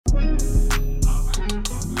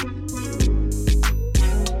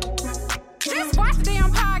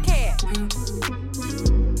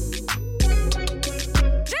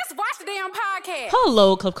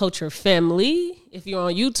Hello, Club Culture family. If you're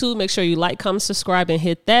on YouTube, make sure you like, comment, subscribe, and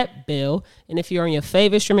hit that bell. And if you're on your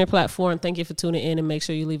favorite streaming platform, thank you for tuning in and make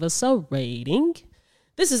sure you leave us a rating.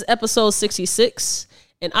 This is episode 66,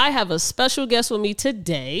 and I have a special guest with me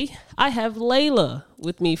today. I have Layla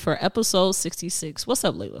with me for episode 66. What's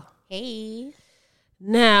up, Layla? Hey.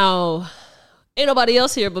 Now, ain't nobody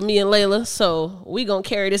else here but me and Layla, so we gonna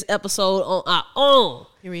carry this episode on our own.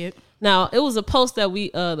 Period. Now, it was a post that we,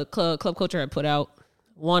 the Club Culture had put out,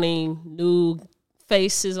 wanting new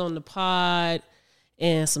faces on the pod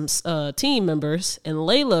and some team members. And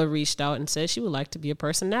Layla reached out and said she would like to be a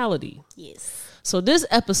personality. Yes. So this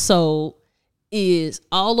episode is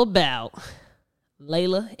all about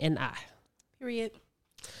Layla and I. Period.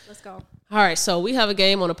 Let's go. All right, so we have a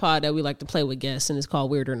game on the pod that we like to play with guests, and it's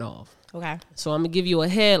called Weird or Null. Okay. So I'm going to give you a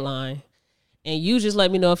headline, and you just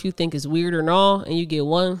let me know if you think it's weird or null, and you get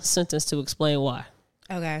one sentence to explain why.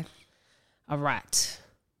 Okay. All right.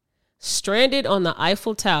 Stranded on the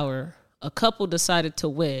Eiffel Tower, a couple decided to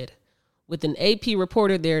wed with an AP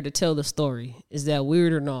reporter there to tell the story. Is that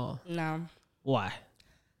weird or no? No. Why?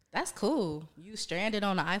 That's cool. You stranded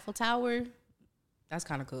on the Eiffel Tower. That's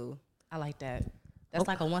kind of cool. I like that. That's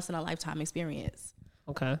like a once in a lifetime experience.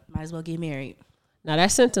 Okay. Might as well get married. Now that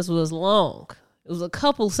sentence was long. It was a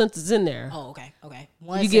couple sentences in there. Oh, okay. Okay.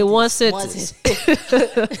 Get one sentence.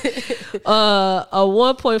 A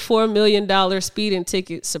 $1.4 million speeding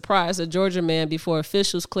ticket surprised a Georgia man before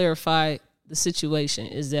officials clarified the situation.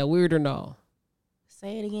 Is that weird or no?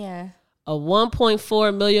 Say it again. A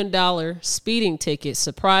 $1.4 million speeding ticket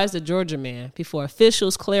surprised a Georgia man before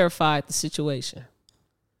officials clarified the situation.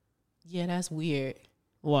 Yeah, that's weird.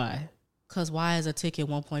 Why? Because why is a ticket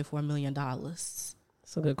 $1.4 million? That's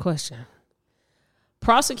a good question.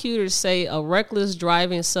 Prosecutors say a reckless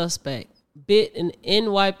driving suspect bit an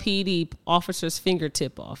NYPD officer's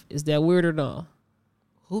fingertip off. Is that weird or no?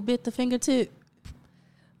 Who bit the fingertip?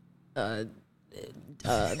 A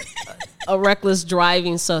reckless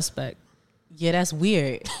driving suspect. Yeah, that's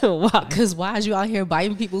weird. Why? Because why is you out here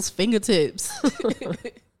biting people's fingertips?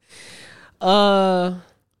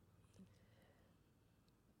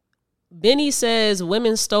 Benny says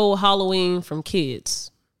women stole Halloween from kids.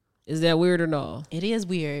 Is that weird or no? It is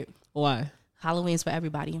weird. Why? Halloween's for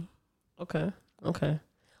everybody. Okay.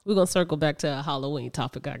 We're going to circle back to a Halloween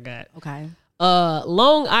topic I got. Okay.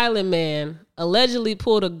 Long Island man allegedly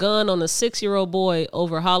pulled a gun on a 6-year-old boy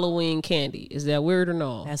over Halloween candy. Is that weird or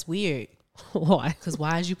no? That's weird. Why? Because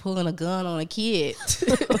why is you pulling a gun on a kid?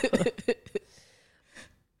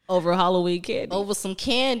 Over Halloween candy. Over some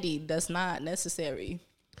candy. That's not necessary.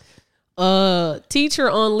 Teacher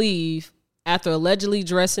on leave after allegedly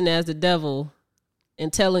dressing as the devil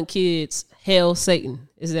and telling kids, "Hail Satan."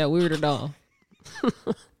 Is that weird or no?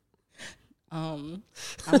 I'm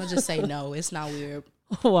gonna just say no. It's not weird.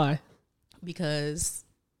 Why? Because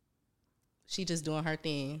she just doing her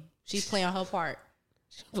thing. She's playing her part.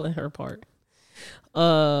 She's playing her part.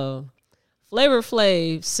 Flavor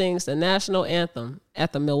Flav sings the national anthem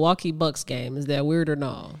at the Milwaukee Bucks game. Is that weird or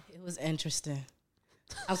no? It was interesting.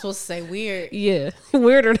 I'm supposed to say weird. Yeah,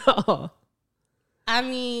 weird or no? I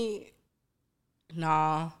mean,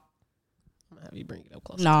 nah. I'm gonna have you bring it up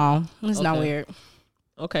closer. No, it's not weird.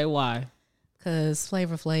 Okay, why? Because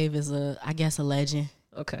Flavor Flav is I guess a legend.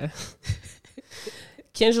 Okay.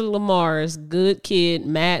 Kendrick Lamar's Good Kid,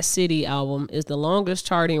 Mad City album is the longest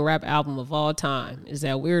charting rap album of all time. Is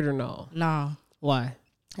that weird or no? No. Why?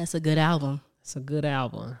 That's a good album. It's a good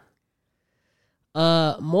album.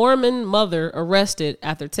 Mormon mother arrested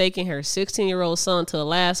after taking her 16-year-old son to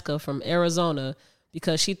Alaska from Arizona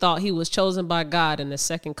because she thought he was chosen by God in the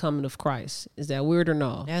second coming of Christ. Is that weird or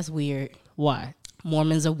no? That's weird. Why?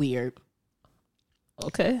 Mormons are weird.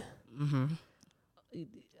 Okay. Mm-hmm.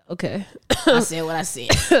 Okay. I said what I said.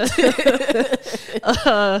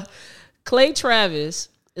 Clay Travis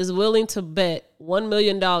is willing to bet $1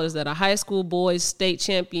 million that a high school boys state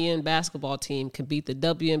champion basketball team can beat the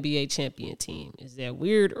WNBA champion team. Is that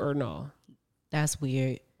weird or no? That's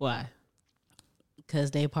weird. Why?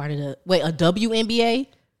 Because they part of a WNBA?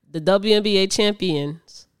 The WNBA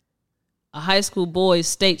champions, a high school boys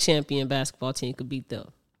state champion basketball team could beat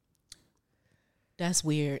them. That's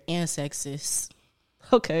weird and sexist.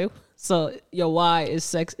 Okay, so your why is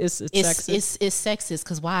sex? It's sexist. It's sexist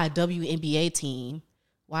because why a WNBA team?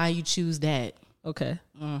 Why you choose that? Okay.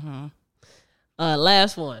 Mm-hmm.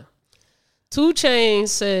 Last one. 2 Chainz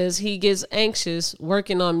says he gets anxious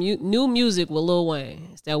working on new music with Lil Wayne.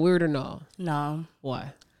 Is that weird or no? No.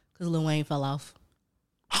 Why? Because Lil Wayne fell off.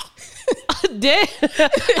 Damn.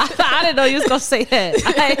 I didn't know you was gonna say that.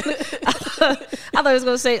 thought he was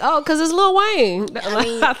gonna say, "Oh, because it's Lil Wayne." I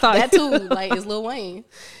mean, I thought that too. Like, it's Lil Wayne.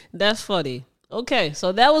 That's funny. Okay,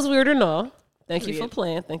 so that was weird or no. Thank you Period. for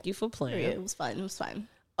playing. Thank you for playing. Period. It was fun. It was fun.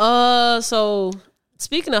 So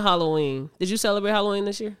speaking of Halloween, did you celebrate Halloween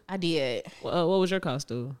this year? I did. What was your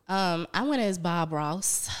costume? I went as Bob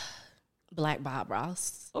Ross, Black Bob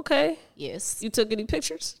Ross. Okay. Yes, You took any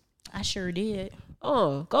pictures? I sure did.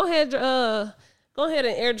 Oh, go ahead and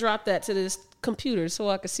airdrop that to this computer so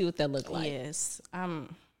I can see what that looked like. Yes,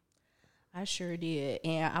 I sure did,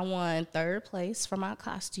 and I won 3rd place for my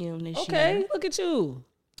costume this year. Okay, look at you.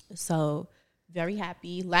 So very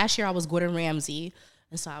happy. Last year I was Gordon Ramsay,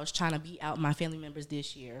 and so I was trying to beat out my family members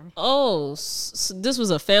this year. Oh, so this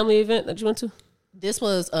was a family event that you went to? This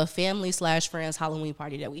was a family/friends Halloween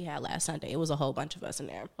party that we had last Sunday. It was a whole bunch of us in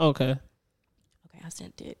there. Okay. Okay, I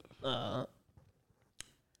sent it. All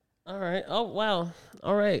right. Oh, wow.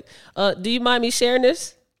 All right. Do you mind me sharing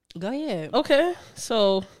this? Go ahead. Okay.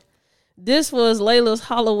 So this was Layla's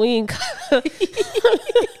Halloween.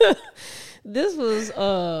 This was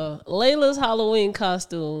Layla's Halloween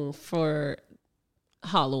costume for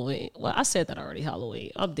Halloween. Well, I said that already.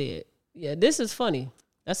 Halloween. I'm dead. Yeah, this is funny.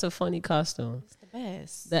 That's a funny costume. It's the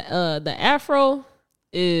best. The afro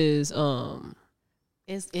is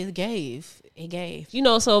It gave. you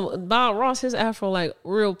know, so Bob Ross, his afro like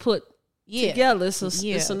real put together. It's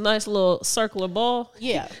a nice little circular ball.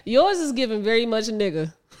 Yeah. Yours is giving very much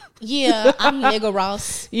nigga. Yeah, I'm Nigga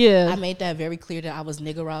Ross. Yeah. I made that very clear that I was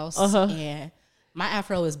Nigga Ross. And my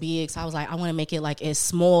afro is big, so I was like, I want to make it like as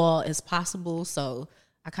small as possible. So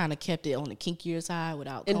I kind of kept it on the kinkier side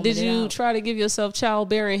without. And did you try to give yourself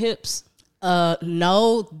childbearing hips?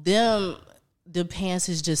 No, the pants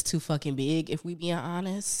is just too fucking big, if we being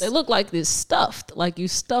honest. They look like this stuffed, like you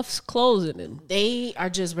stuffed clothes in them. They are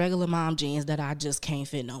just regular mom jeans that I just can't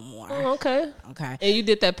fit no more. Oh, okay. Okay. And you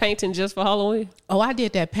did that painting just for Halloween? Oh, I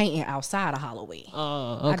did that painting outside of Halloween.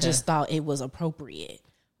 Oh, okay. I just thought it was appropriate.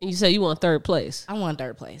 And you say you won 3rd place. I won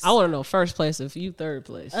 3rd place. I want to know 1st place if you 3rd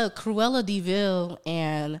place. Cruella DeVille,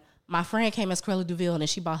 and my friend came as Cruella DeVille, and then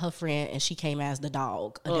she brought her friend, and she came as the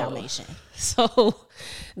dog, a Dalmatian. So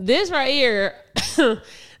this right here,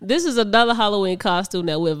 this is another Halloween costume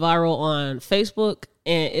that went viral on Facebook.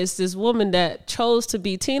 And it's this woman that chose to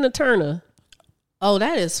be Tina Turner. Oh,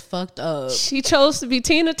 that is fucked up. She chose to be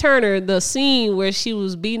Tina Turner, the scene where she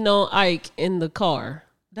was beating on Ike in the car.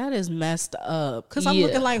 That is messed up. Because I'm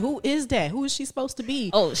looking like, who is that? Who is she supposed to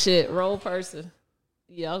be? Oh, shit. Wrong person.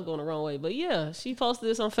 Yeah, I was going the wrong way. But yeah, she posted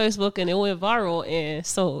this on Facebook and it went viral. And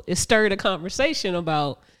so it stirred a conversation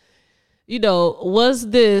about, you know, was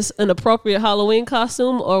this an appropriate Halloween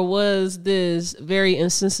costume or was this very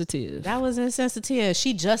insensitive? That was insensitive.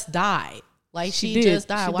 She just died. Like, she did. just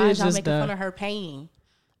died. She Why did is y'all just making die. fun of her pain?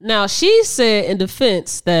 Now, she said in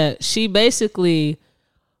defense that she basically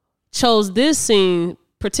chose this scene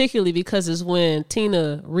particularly because it's when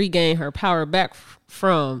Tina regained her power back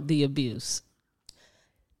from the abuse.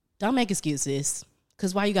 Don't make excuses.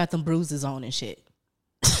 Because why you got them bruises on and shit?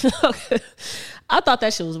 I thought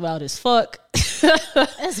that shit was wild as fuck.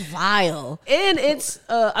 That's vile. And it's,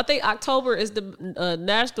 I think October is the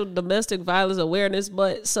National Domestic Violence Awareness,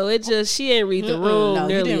 but so it just, she ain't read the room No, you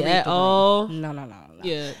nearly didn't read at the room. all. No.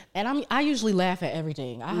 Yeah. And I usually laugh at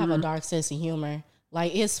everything. I have a dark sense of humor.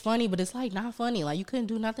 Like, it's funny, but it's like not funny. Like, you couldn't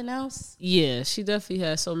do nothing else. Yeah, she definitely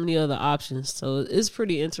has so many other options. So it's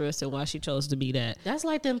pretty interesting why she chose to be that. That's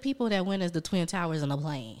like them people that went as the Twin Towers in a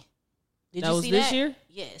plane. Did you was see this that? year?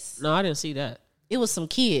 Yes. No, I didn't see that. It was some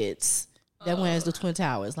kids that went as the Twin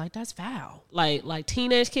Towers. Like, that's foul. Like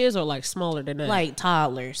teenage kids or like smaller than that? Like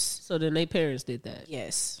toddlers. So then their parents did that.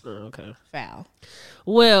 Yes. Oh, okay. Foul.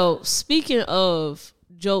 Well, speaking of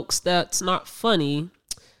jokes that's not funny,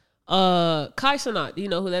 Kai Cenat, do you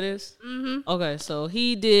know who that is? Mm-hmm. Okay, so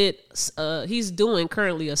he's doing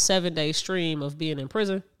currently a 7-day stream of being in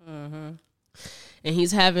prison. Mm-hmm. And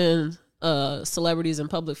he's having celebrities and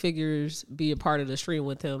public figures be a part of the stream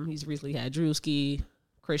with him. He's recently had Drewski,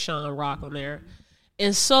 Krishan Rock on there.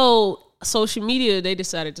 And so social media, they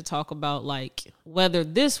decided to talk about like whether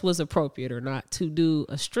this was appropriate or not to do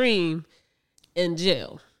a stream in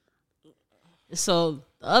jail. So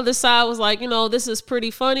the other side was like, you know, this is pretty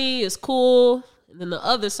funny. It's cool. And then the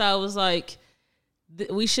other side was like,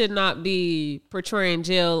 we should not be portraying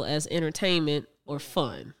jail as entertainment or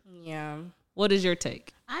fun. Yeah. What is your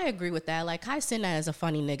take? I agree with that. Like, Kai Cenat is a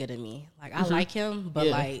funny nigga to me. Like, I like him, but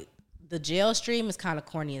like the jail stream is kind of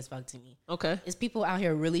corny as fuck to me. Okay. It's people out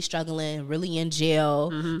here really struggling, really in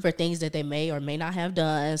jail for things that they may or may not have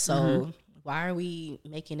done. So why are we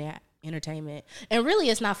making that entertainment? And really,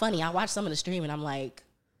 it's not funny. I watch some of the stream and I'm like,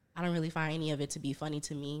 I don't really find any of it to be funny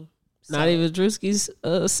to me. Not even Drewski's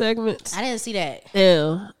segments. I didn't see that.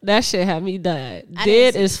 Yeah, that shit had me dead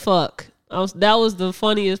as fuck. That was the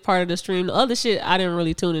funniest part of the stream. The other shit I didn't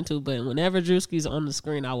really tune into, but whenever Drewski's on the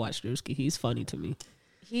screen, I watch Drewski. He's funny to me.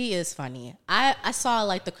 He is funny. I saw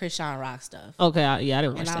like the Christian Rock stuff. Okay, I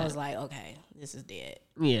didn't watch that. And I was like, okay, this is dead.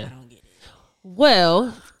 Yeah. I don't get it.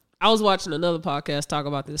 Well, I was watching another podcast talk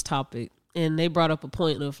about this topic, and they brought up a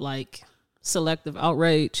point of like selective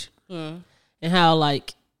outrage and how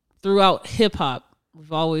like throughout hip hop,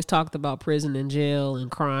 we've always talked about prison and jail and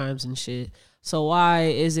crimes and shit. So why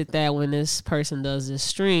is it that when this person does this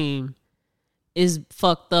stream is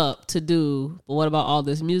fucked up to do, but what about all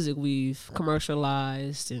this music we've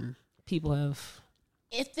commercialized and people have...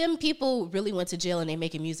 If them people really went to jail and they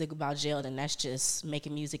making music about jail, then that's just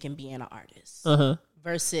making music and being an artist.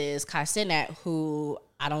 Versus Kai Cenat, who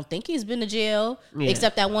I don't think he's been to jail,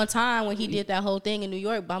 except that one time when he did that whole thing in New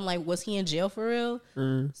York. But I'm like, was he in jail for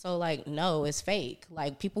real? So like, no, it's fake.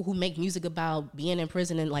 Like people who make music about being in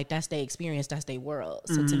prison and like that's their experience, that's their world.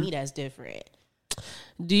 So to me, that's different.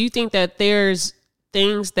 Do you think that there's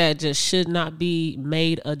things that just should not be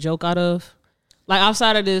made a joke out of? Like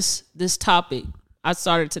outside of this topic, I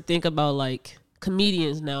started to think about like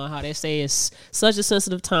comedians now, how they say it's such a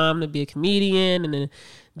sensitive time to be a comedian and then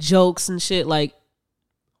jokes and shit. Like,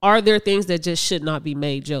 are there things that just should not be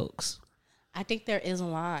made jokes? I think there is a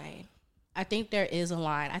line. I think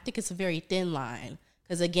it's a very thin line.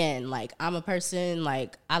 Because again, like I'm a person,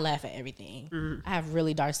 like I laugh at everything. I have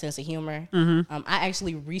really dark sense of humor. I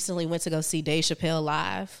actually recently went to go see Dave Chappelle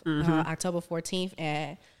live October 14th,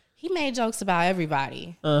 and he made jokes about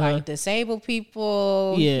everybody, like disabled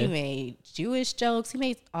people. He made Jewish jokes. He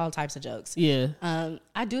made all types of jokes.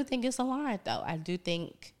 I do think it's a line, though. I do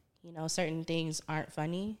think, certain things aren't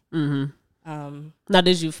funny. Now,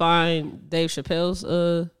 did you find Dave Chappelle's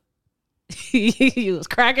he was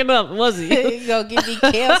cracking up, was he? He gonna get me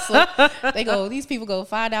canceled. These people go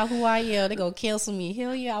find out who I am. They gonna cancel me.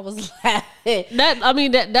 Hell yeah, I was laughing.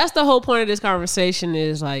 That's the whole point of this conversation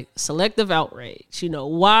is like selective outrage.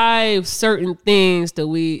 Why certain things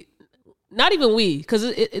that not even we, because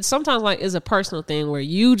it sometimes like is a personal thing where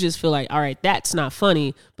you just feel like, all right, that's not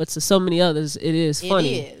funny, but to so many others, it is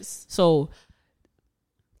funny. It is. So,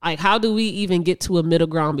 like, how do we even get to a middle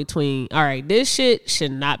ground between, all right, this shit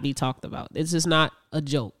should not be talked about. It's just not a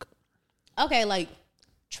joke. Okay, like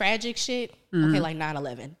tragic shit. Okay, like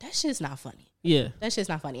 9/11. That shit's not funny. Yeah. That shit's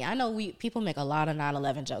not funny. I know people make a lot of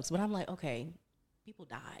 9/11 jokes, but I'm like, okay, people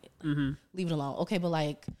died. Leave it alone. Okay, but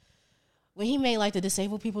like when he made like the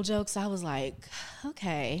disabled people jokes, I was like,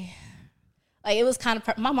 okay. Like it was kind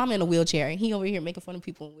of my mom in a wheelchair and he over here making fun of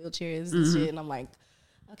people in wheelchairs and shit, and I'm like,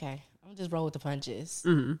 okay, I'm gonna just roll with the punches.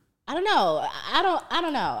 I don't know. I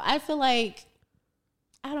don't know. I feel like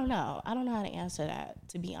I don't know. I don't know how to answer that,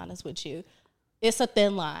 to be honest with you. It's a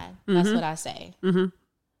thin line. That's what I say.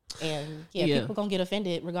 And people gonna get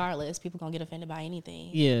offended regardless. People gonna get offended by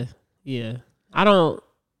anything. Yeah.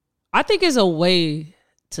 I think it's a way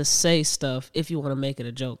to say stuff if you want to make it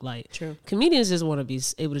a joke. Like, true. Comedians just want to be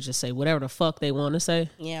able to just say whatever the fuck they want to say.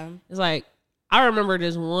 Yeah. It's like, I remember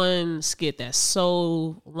this one skit that's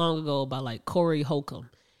so long ago about like Corey Holcomb,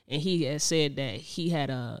 and he had said that he had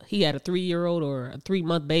a 3-year-old or a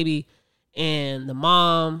 3-month baby, and the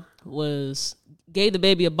mom gave the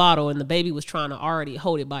baby a bottle, and the baby was trying to already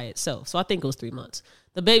hold it by itself. So I think it was 3 months.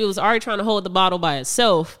 The baby was already trying to hold the bottle by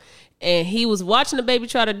itself, and he was watching the baby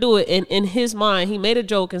try to do it, and in his mind, he made a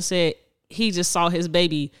joke and said he just saw his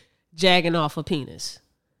baby jagging off a penis.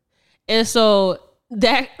 And so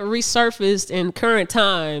that resurfaced in current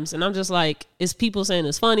times, and I'm just like, is people saying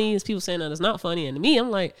it's funny? Is people saying that it's not funny? And to me, I'm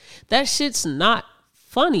like, that shit's not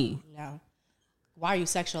funny. No. Why are you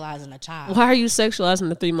sexualizing a child? Why are you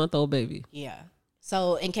sexualizing a 3-month-old baby? Yeah.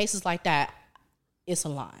 So in cases like that, it's a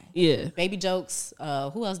line. Yeah. Baby jokes.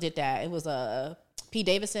 Who else did that? It was P.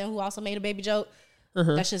 Davidson who also made a baby joke.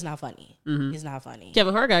 That's just not funny. It's not funny.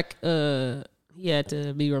 Kevin Hart got he had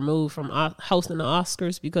to be removed from hosting the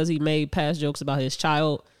Oscars because he made past jokes about his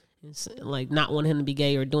child, like not wanting him to be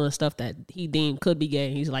gay or doing stuff that he deemed could be gay.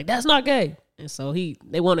 And he's like, that's not gay. And so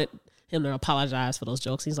they wanted him to apologize for those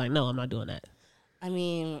jokes. He's like, no, I'm not doing that. I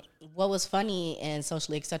mean, what was funny and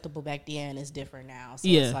socially acceptable back then is different now. So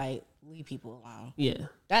it's like, leave people alone. Yeah.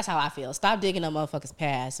 That's how I feel. Stop digging up motherfuckers'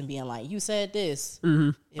 past and being like, you said this.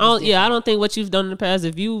 I don't think what you've done in the past,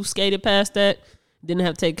 if you skated past that, didn't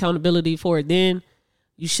have to take accountability for it then,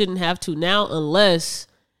 you shouldn't have to now, unless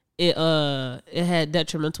it had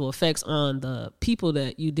detrimental effects on the people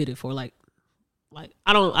that you did it for. Like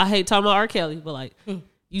I hate talking about R. Kelly, but like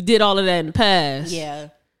you did all of that in the past. Yeah.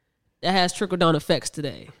 That has trickle down effects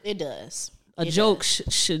today. It does. A joke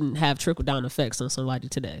shouldn't have trickle down effects on somebody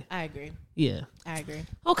today. I agree. Yeah. I agree.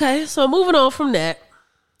 Okay, so moving on from that,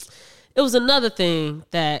 it was another thing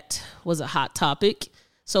that was a hot topic.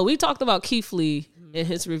 So we talked about Keith Lee and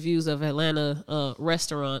his reviews of Atlanta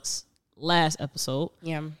restaurants last episode.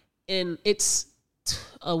 Yeah. And it's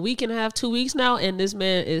a week and a half, 2 weeks now, and this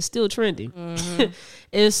man is still trending. Mm-hmm.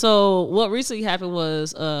 And so what recently happened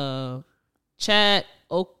was Chad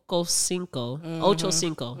Ochocinco.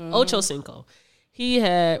 He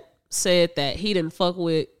had said that he didn't fuck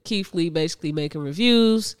with Keith Lee basically making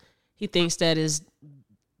reviews. He thinks that is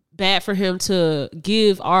bad for him to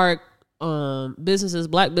give our black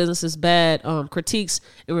businesses bad critiques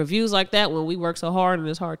and reviews like that when we work so hard and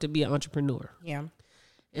it's hard to be an entrepreneur. Yeah.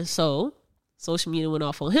 And so social media went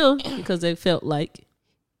off on him because they felt like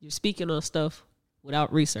you're speaking on stuff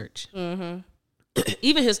without research. Mm-hmm.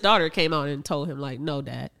 Even his daughter came out and told him like, no,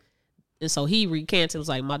 Dad. And so he recanted. It was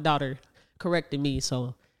like, my daughter corrected me.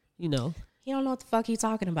 So, you know. He don't know what the fuck he's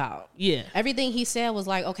talking about. Yeah. Everything he said was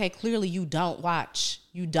like, okay, clearly you don't watch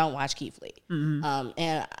Keith Lee. Mm-hmm.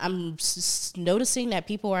 And I'm noticing that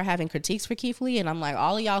people are having critiques for Keith Lee. And I'm like,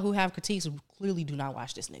 all of y'all who have critiques clearly do not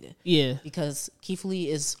watch this nigga. Yeah. Because Keith Lee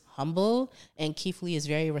is humble and Keith Lee is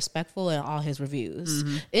very respectful in all his reviews.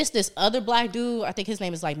 Mm-hmm. It's this other black dude, I think his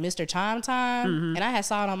name is like Mr. Chime Time. Mm-hmm. And I had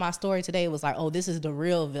saw it on my story today. It was like, oh, this is the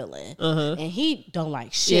real villain. Uh-huh. And he don't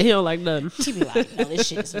like shit. Yeah, he don't like nothing. He be like, no, this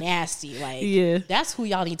shit is nasty. Like, yeah. That's who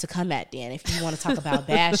y'all need to come at then if you want to talk about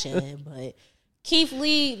bashing. But Keith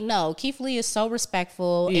Lee is so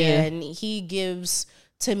respectful, and he gives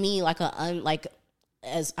to me like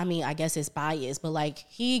I guess it's biased, but like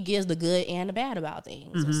he gives the good and the bad about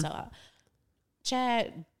things. Mm-hmm. And so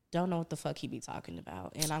Chad don't know what the fuck he be talking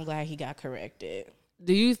about, and I'm glad he got corrected.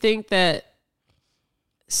 Do you think that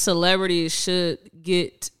celebrities should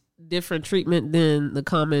get different treatment than the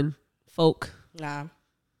common folk? Nah.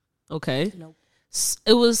 Okay. Nope.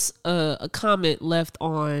 It was a comment left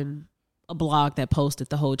on a blog that posted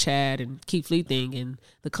the whole Chad and Keith Lee thing, and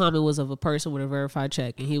the comment was of a person with a verified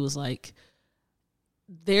check, and he was like,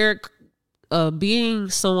 "There, being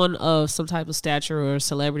someone of some type of stature or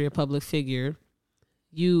celebrity or public figure,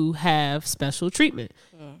 you have special treatment,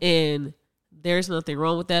 and there's nothing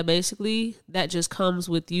wrong with that. Basically, that just comes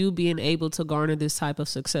with you being able to garner this type of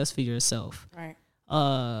success for yourself, right?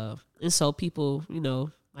 And so people,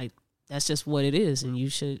 like that's just what it is, and you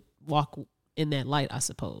should walk in that light, I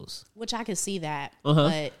suppose. Which I can see that,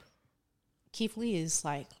 but Keith Lee is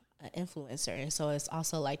like an influencer, and so it's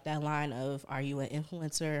also like that line of, are you an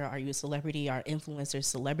influencer, are you a celebrity, are influencers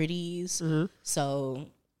celebrities? Mm-hmm. So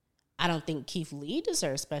I don't think Keith Lee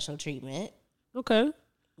deserves special treatment. Okay.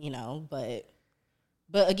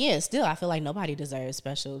 But again, still I feel like nobody deserves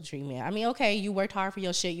special treatment. I mean, okay, you worked hard for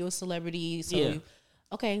your shit, you're a celebrity, so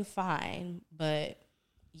okay, fine. But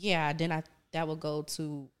yeah, then that would go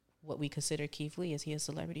to what we consider Keith Lee. Is he a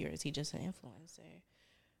celebrity or is he just an influencer?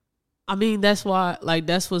 I mean, that's why, like,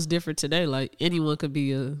 that's what's different today. Like, anyone could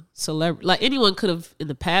be a celebrity. Like, anyone could have in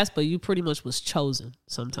the past, but you pretty much was chosen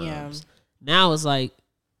sometimes. Yeah. Now it's like,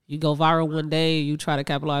 you go viral one day, you try to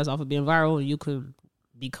capitalize off of being viral, and you could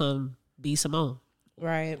become B. Simone.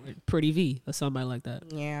 Right. Pretty V or somebody like that.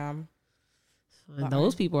 Yeah. And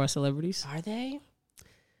those people are celebrities. Are they?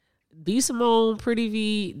 B. Simone, Pretty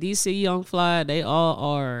V, DC Young Fly, they all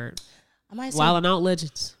are wilding out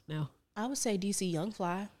legends now. I would say DC Young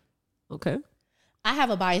Fly. Okay. I have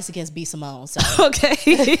a bias against B. Simone. So.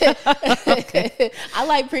 Okay. Okay. I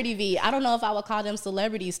like Pretty V. I don't know if I would call them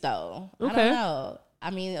celebrities, though. Okay. I don't know.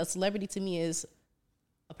 I mean, a celebrity to me is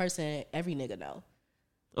a person every nigga know.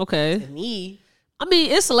 Okay. To me. I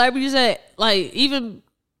mean, it's celebrities that, like, even,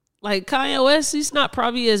 like, Kanye West, he's not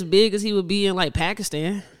probably as big as he would be in, like,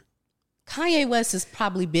 Pakistan. Kanye West is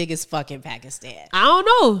probably big as fucking Pakistan. I don't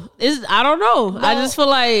know. I don't know. No. I just feel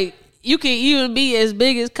like you can even be as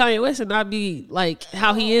big as Kanye West and not be like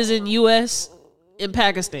how he is in U.S. in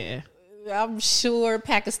Pakistan. I'm sure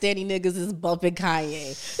Pakistani niggas is bumping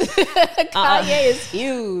Kanye. Kanye is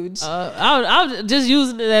huge. I was just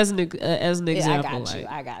using it as an example.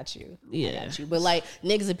 I got you. Yeah. But like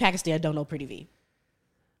niggas in Pakistan don't know Pretty V.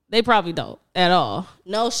 They probably don't at all.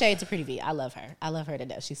 No shade to Pretty V. I love her. I love her to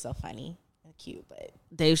death. She's so funny and cute. But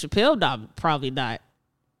Dave Chappelle probably not.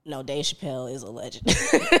 No, Dave Chappelle is a legend.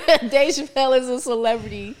 Dave Chappelle is a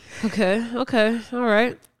celebrity. Okay. All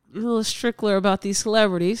right. You're a little strickler about these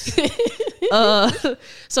celebrities.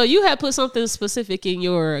 So you had put something specific in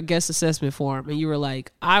your guest assessment form, and you were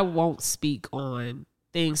like, I won't speak on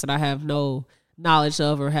things that I have no knowledge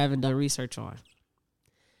of or haven't done research on.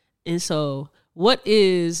 And so what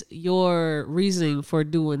is your reasoning for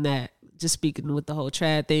doing that? just speaking with the whole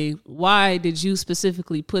trad thing, why did you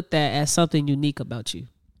specifically put that as something unique about you?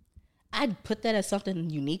 I'd put that as something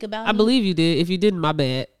unique about I me. believe you did. If you didn't, my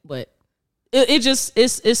bad. But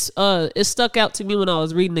it stuck out to me when I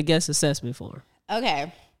was reading the guest assessment form.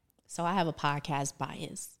 Okay. So I have a podcast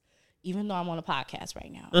bias, even though I'm on a podcast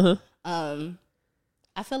right now. Uh-huh.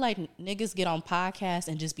 I feel like niggas get on podcasts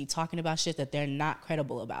and just be talking about shit that they're not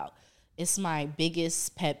credible about. It's my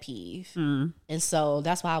biggest pet peeve. And so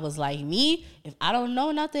that's why I was like, me, if I don't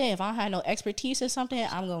know nothing, if I don't have no expertise or something,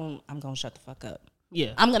 I'm going to shut the fuck up.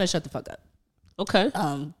 Yeah. I'm going to shut the fuck up. Okay.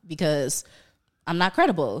 Because I'm not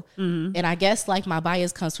credible. And I guess like my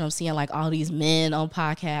bias comes from seeing like all these men on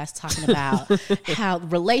podcasts talking about how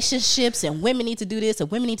relationships and women need to do this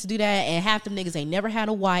and women need to do that. And half them niggas ain't never had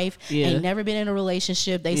a wife, ain't never been in a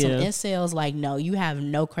relationship. They some incels. Like, no, you have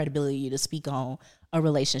no credibility to speak on a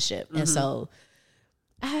relationship. And so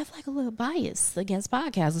I have like a little bias against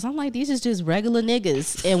podcasts. I'm like, these is just regular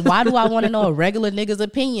niggas. And why do I want to know a regular nigga's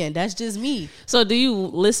opinion? That's just me. So do you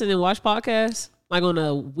listen and watch podcasts? Like on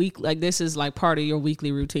a week, like this is like part of your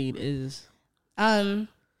weekly routine is?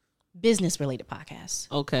 Business related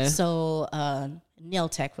podcasts. Okay. So nail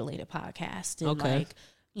tech related podcasts and like,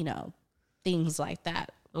 you know, things like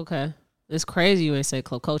that. Okay. It's crazy you ain't say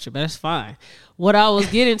club culture, but that's fine. What I was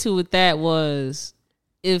getting to with that was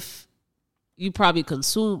if you probably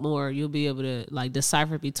consume more, you'll be able to like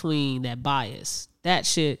decipher between that bias. That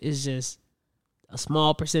shit is just a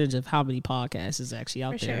small percentage of how many podcasts is actually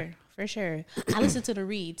out there. For sure. I listen to The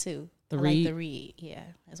Read too. Like The Read. Yeah.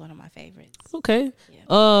 That's one of my favorites. Okay.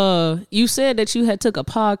 Yeah. You said that you had took a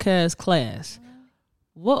podcast class.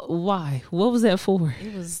 Why? What was that for?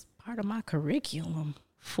 It was part of my curriculum.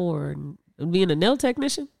 For being a nail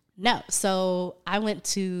technician? No. So I went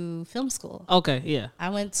to film school. Okay, yeah.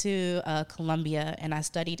 I went to Columbia and I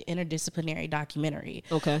studied interdisciplinary documentary.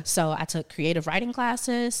 Okay. So I took creative writing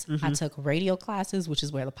classes. I took radio classes, which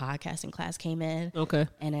is where the podcasting class came in. Okay.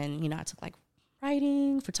 And then, you know, I took like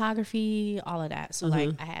writing, photography, all of that. So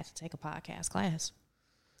like I had to take a podcast class.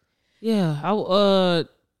 Yeah. I want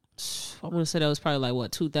to say that was probably like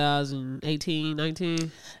what, 2018,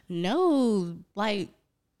 19? No, like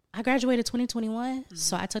I graduated 2021.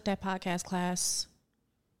 So I took that podcast class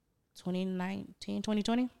 2019,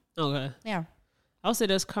 2020. Okay. Yeah. I would say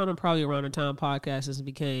that's kind of probably around the time podcasts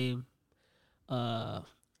became,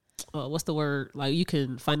 what's the word? Like you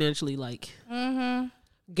can financially like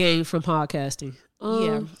gain from podcasting.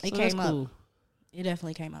 Yeah, it so came up. Cool. It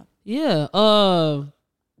definitely came up. Yeah.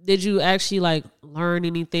 Did you actually like learn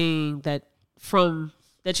anything that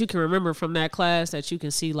you can remember from that class that you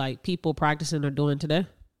can see like people practicing or doing today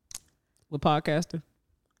with podcasting?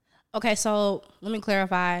 Okay, so let me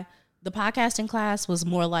clarify. The podcasting class was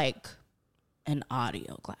more like an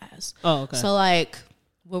audio class. Oh, okay. So like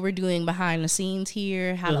what we're doing behind the scenes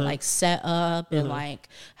here, how to like set up and like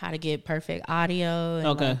how to get perfect audio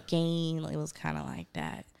and like gain. It was kind of like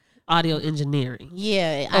that. Audio engineering.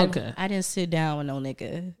 Yeah. I didn't sit down with no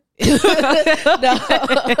nigga.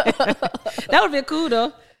 That would be cool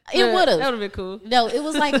though. It would have. That would have been cool. No, it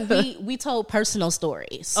was like we told personal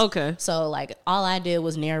stories. Okay. So like all I did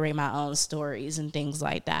was narrate my own stories and things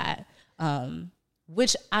like that.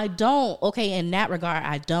 Which I don't, in that regard,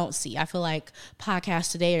 I don't see. I feel like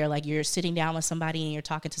podcasts today are like you're sitting down with somebody and you're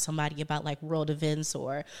talking to somebody about like world events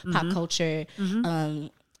or pop culture.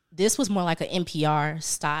 This was more like an NPR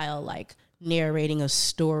style, like narrating a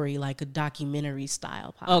story, like a documentary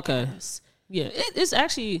style podcast. Okay. Yeah, it's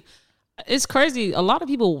actually, it's crazy. A lot of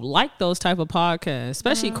people like those type of podcasts,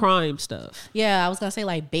 especially crime stuff. Yeah, I was going to say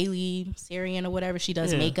like Bailey Sarian or whatever. She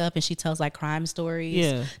does makeup and she tells like crime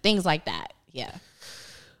stories. Things like that. Yeah.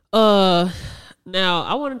 Now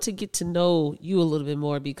I wanted to get to know you a little bit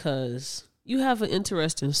more because you have an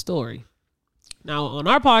interesting story. Now on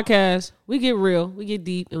our podcast, we get real, we get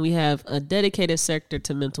deep, and we have a dedicated sector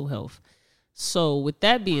to mental health. So with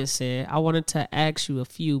that being said, I wanted to ask you a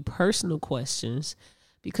few personal questions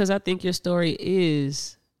because I think your story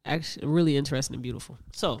is actually really interesting and beautiful.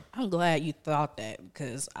 So I'm glad you thought that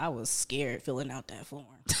because I was scared filling out that form.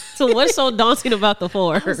 So what's so daunting about the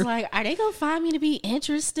form? I was like, are they gonna find me to be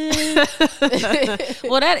interested?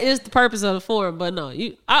 Well, that is the purpose of the form, but no,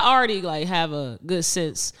 I already like have a good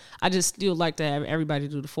sense. I just still like to have everybody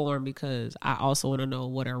do the form because I also want to know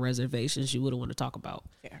what are reservations you would want to talk about.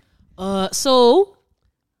 Fair. So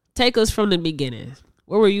take us from the beginning.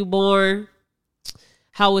 Where were you born?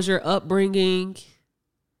 How was your upbringing?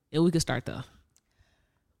 And we can start there.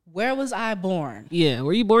 Where was I born? Yeah.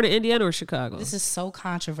 Were you born in Indiana or Chicago? This is so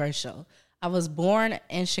controversial. I was born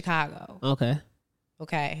in Chicago. Okay.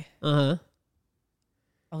 Okay. Uh-huh.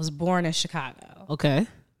 I was born in Chicago. Okay.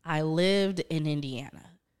 I lived in Indiana.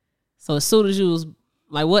 So as soon as you was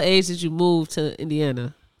like, what age did you move to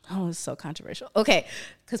Indiana? Oh, it's so controversial. Okay,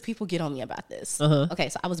 because people get on me about this. Okay,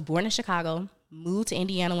 so I was born in Chicago, moved to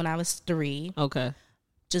Indiana when I was 3. Okay.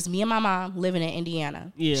 Just me and my mom living in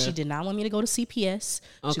Indiana. Yeah. She did not want me to go to CPS.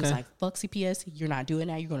 Okay. She was like, fuck CPS. You're not doing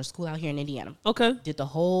that. You're going to school out here in Indiana. Okay. Did the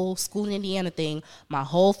whole school in Indiana thing. My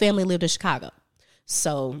whole family lived in Chicago.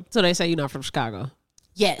 So they say you're not from Chicago.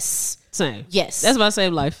 Yes. Same. Yes. That's my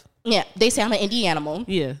same life. Yeah. They say I'm an Indianimal.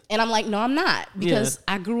 Yeah. And I'm like, no, I'm not. Because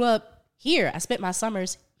I grew up here. I spent my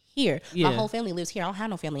summers here. Yeah. My whole family lives here. I don't have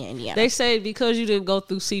no family in Indiana. They say because you didn't go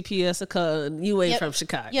through CPS, because you ain't from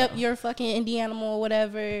Chicago. Yep, you're a fucking Indianimal or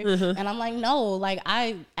whatever. And I'm like, no, like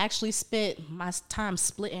I actually spent my time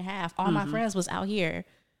split in half. All my friends was out here.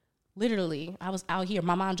 Literally, I was out here.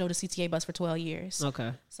 My mom drove the CTA bus for 12 years.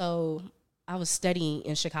 Okay. So I was studying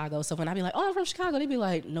in Chicago. So when I be like, oh, I'm from Chicago, they be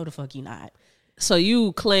like, no, the fuck you not. So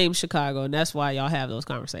you claim Chicago, and that's why y'all have those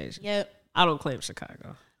conversations. Yep. I don't claim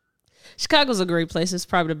Chicago. Chicago's a great place. It's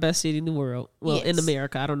probably the best city in the world. Well, Yes. in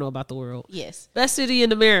America. I don't know about the world. Yes. Best city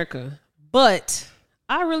in America. But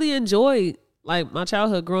I really enjoyed like my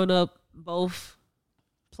childhood growing up both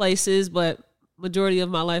places, but majority of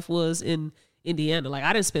my life was in Indiana. Like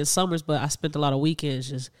I didn't spend summers, but I spent a lot of weekends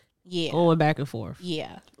just going back and forth.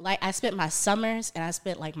 Yeah. Like I spent my summers and I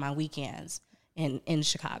spent like my weekends in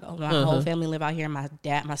Chicago. My whole family live out here. My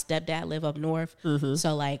stepdad live up north.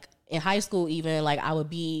 So like in high school, even like I would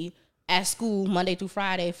be at school Monday through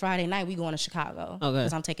Friday. Friday night we going to Chicago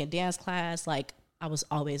because I'm taking dance class. Like I was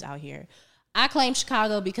always out here. I claim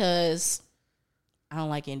Chicago because I don't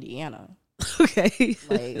like Indiana. Okay.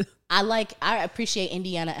 Like I appreciate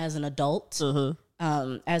Indiana as an adult.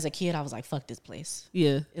 As a kid, I was like, fuck this place.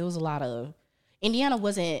 Yeah. It was a lot of Indiana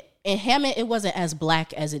wasn't in Hammond. It wasn't as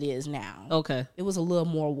black as it is now. Okay. It was a little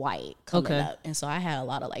more white coming up, and so I had a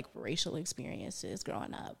lot of like racial experiences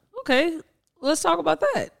growing up. Okay, let's talk about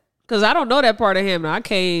that because I don't know that part of Hammond. I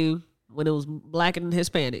came when it was black and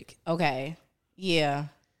Hispanic. Okay, yeah,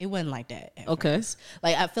 it wasn't like that. Okay, first.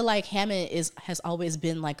 Like I feel like Hammond has always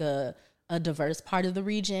been like a diverse part of the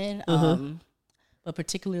region, but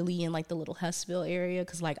particularly in like the little Hussville area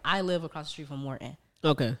because like I live across the street from Morton.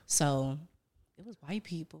 Okay, so it was white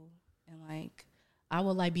people, and like I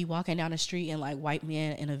would like be walking down the street and like white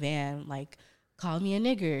men in a van like call me a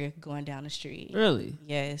nigger going down the street. Really?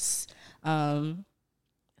 Yes. It was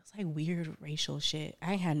like weird racial shit.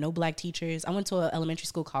 I ain't had no black teachers. I went to an elementary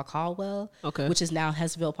school called Caldwell, which is now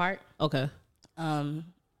Hussville Park. Okay. It's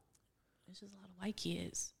just a lot of white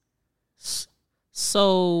kids.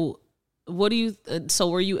 So what do you? So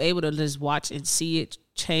were you able to just watch and see it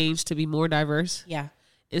change to be more diverse? Yeah.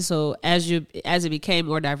 And so as it became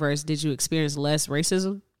more diverse, did you experience less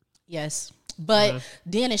racism? Yes. But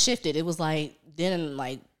then it shifted. It was like then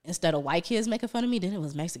like instead of white kids making fun of me, then it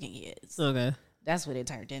was Mexican kids. Okay. That's what it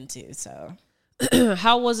turned into. So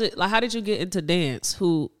how was it? Like how did you get into dance?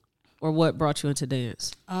 Who or what brought you into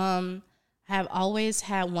dance? Have always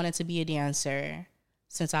wanted to be a dancer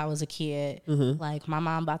since I was a kid. Like my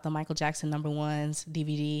mom bought the Michael Jackson #1s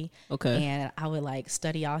DVD. Okay. And I would like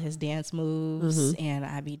study all his dance moves and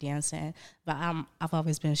I'd be dancing. But I've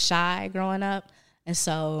always been shy growing up. And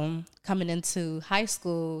so coming into high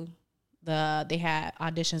school, they had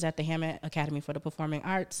auditions at the Hammond Academy for the Performing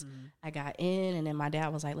Arts. I got in and then my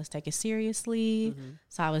dad was like, let's take it seriously.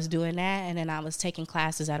 So I was doing that. And then I was taking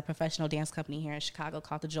classes at a professional dance company here in Chicago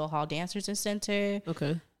called the Joel Hall Dancers and Center.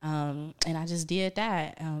 Okay. And I just did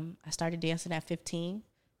that. I started dancing at 15,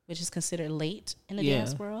 which is considered late in the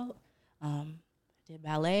dance world. I did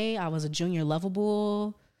ballet. I was a junior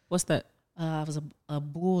lovable. What's that? I was a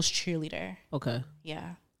Bulls cheerleader. Okay.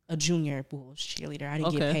 Yeah. A junior Bulls cheerleader. I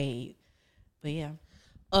didn't get paid. But yeah.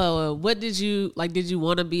 What did you like? Did you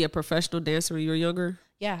want to be a professional dancer when you were younger?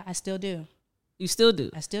 Yeah, I still do. You still do?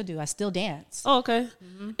 I still do. I still dance. Oh, okay.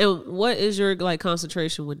 And what is your like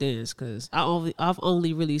concentration with dance? Because I've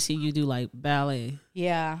only really seen you do like ballet.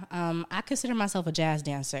 Yeah. I consider myself a jazz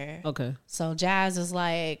dancer. Okay. So jazz is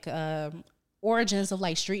like origins of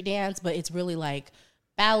like street dance, but it's really like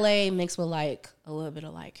ballet mixed with like a little bit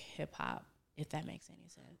of like hip hop, if that makes any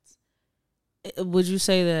sense. Would you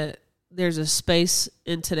say that there's a space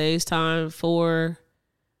in today's time for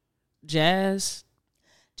jazz?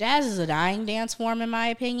 Jazz is a dying dance form, in my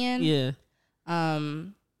opinion. Yeah.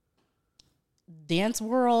 Dance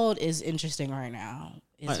world is interesting right now.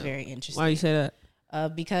 It's very interesting. Why do you say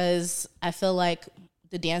that? Because I feel like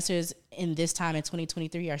the dancers in this time in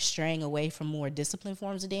 2023 are straying away from more disciplined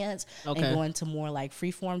forms of dance and going to more like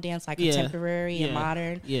free form dance, like contemporary and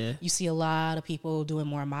modern. Yeah. You see a lot of people doing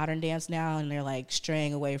more modern dance now and they're like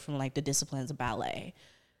straying away from like the disciplines of ballet.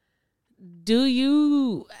 Do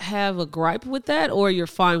you have a gripe with that, or you're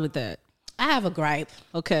fine with that? I have a gripe.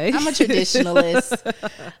 Okay. I'm a traditionalist.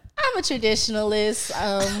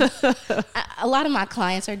 A lot of my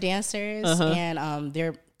clients are dancers, and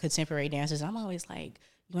they're contemporary dancers. I'm always like,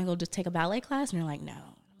 you want to go just take a ballet class? And they're like, no.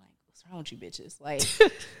 I'm like, what's wrong with you bitches? Like,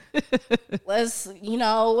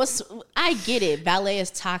 I get it. Ballet is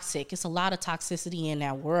toxic. It's a lot of toxicity in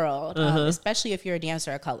that world, especially if you're a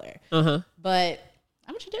dancer of color. But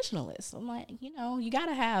I'm a traditionalist. I'm like, you got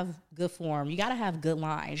to have good form. You got to have good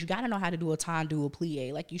lines. You got to know how to do a tendu, a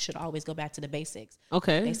plie. Like, you should always go back to the basics.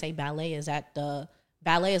 Okay. They say ballet is like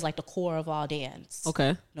the core of all dance.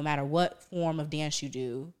 Okay. No matter what form of dance you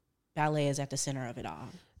do, ballet is at the center of it all.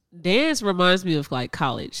 Dance reminds me of like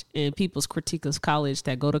college and people's critique of college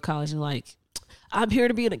that go to college and like, I'm here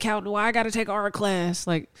to be an accountant. Why I got to take art class?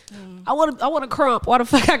 Like, I want to crump. Why the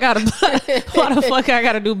fuck I got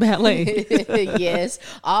to do ballet? Yes.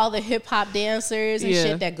 All the hip hop dancers and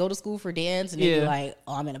shit that go to school for dance and they be like,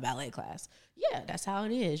 oh, I'm in a ballet class. Yeah, that's how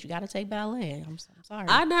it is. You got to take ballet. I'm sorry.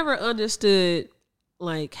 I never understood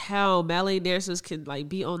like how ballet dancers can like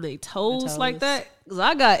be on their toes like that. Cause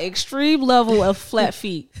I got extreme level of flat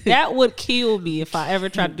feet. That would kill me if I ever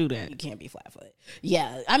tried to do that. You can't be flat foot.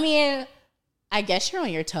 Yeah. I mean, I guess you're on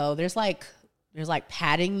your toe. There's like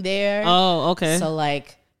padding there. Oh, okay. So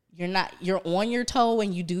like you're on your toe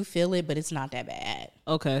when you do feel it, but it's not that bad.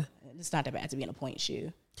 Okay. It's not that bad to be in a point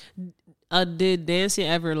shoe. Did dancing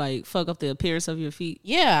ever like fuck up the appearance of your feet?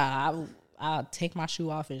 Yeah. I'll take my shoe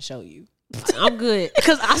off and show you. I'm good.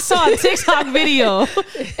 Because I saw a TikTok video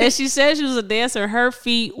and she said she was a dancer. Her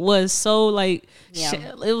feet was so like,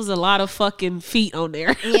 it was a lot of fucking feet on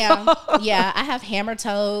there. Yeah. Yeah. I have hammer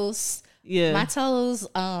toes. Yeah. My toes,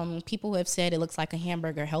 people have said it looks like a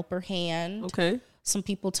hamburger helper hand. Okay. Some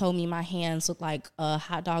people told me my hands look like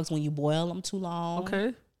hot dogs when you boil them too long.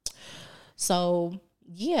 Okay. So,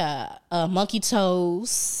 yeah. Monkey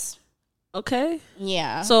toes. Okay.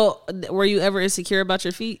 Yeah. So, were you ever insecure about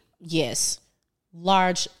your feet? Yes.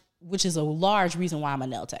 Which is a large reason why I'm a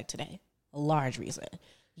nail tech today. A large reason.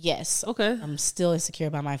 Yes. Okay. I'm still insecure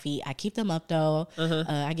about my feet. I keep them up though.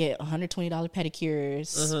 I get $120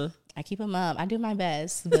 pedicures. I keep them up. I do my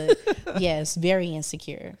best, but yes, very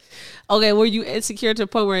insecure. Okay. Were you insecure to the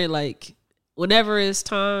point where like, whenever it's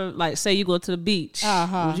time, like say you go to the beach,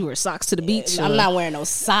 would you wear socks to the beach? I'm not wearing no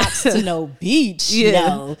socks to no beach.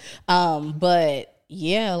 No. But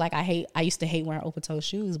yeah, like I used to hate wearing open toe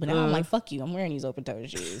shoes, but now I'm like, fuck you, I'm wearing these open toe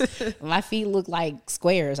shoes. My feet look like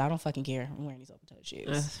squares. I don't fucking care. I'm wearing these open toe shoes.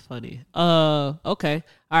 That's funny. Okay.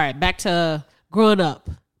 All right, back to growing up.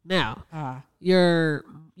 Now, you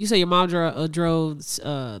say your mom drove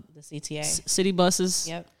the CTA city buses.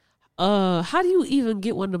 Yep. How do you even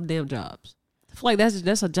get one of them damn jobs? I feel like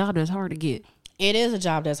that's a job that's hard to get. It is a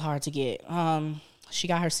job that's hard to get. She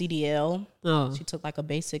got her CDL. Oh. She took like a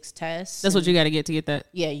basics test. That's what you got to get that?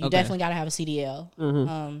 Yeah, you definitely got to have a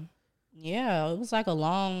CDL. Yeah, it was like a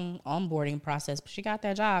long onboarding process, but she got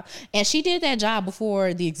that job. And she did that job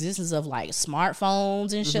before the existence of like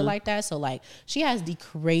smartphones and shit like that. So like she has the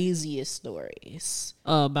craziest stories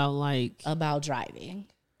about driving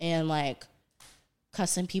and like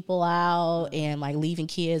cussing people out and like leaving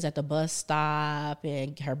kids at the bus stop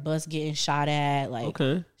and her bus getting shot at. Like,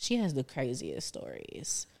 she has the craziest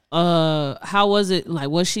stories. How was it? Like,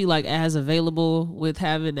 was she like as available with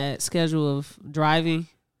having that schedule of driving?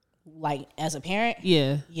 Like as a parent?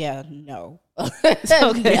 Yeah. Yeah, no. Okay.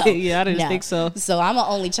 No, yeah, I didn't think so. So I'm an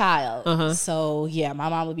only child. So yeah, my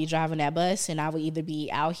mom would be driving that bus and I would either be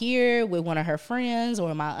out here with one of her friends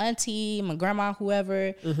or my auntie, my grandma,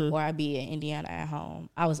 whoever, or I'd be in Indiana at home.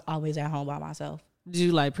 I was always at home by myself. Did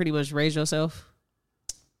you like pretty much raise yourself?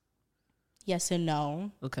 Yes and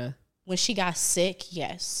no. Okay. When she got sick,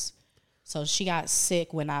 yes. So she got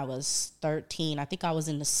sick when I was 13. I think I was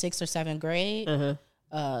in the 6th or 7th grade.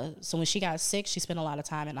 So when she got sick, she spent a lot of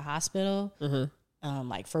time in the hospital,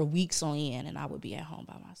 like for weeks on end, and I would be at home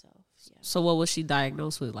by myself. Yeah. So what was she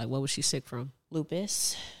diagnosed with? Like, what was she sick from?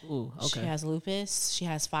 Lupus. Ooh, okay. She has lupus. She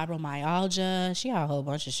has fibromyalgia. She got a whole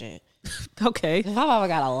bunch of shit. Okay. My mama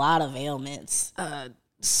got a lot of ailments.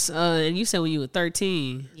 And you said when you were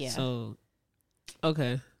 13. Yeah. So,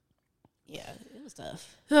 okay. Yeah, it was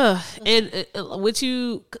tough. And with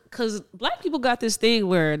you, because black people got this thing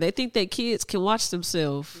where they think that kids can watch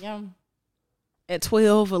themselves at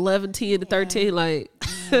 12, 11, 10, to 13. Like,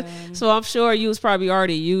 so I'm sure you was probably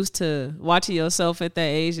already used to watching yourself at that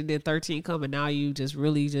age, and then 13 come, and now you just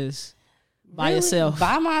really just by yourself.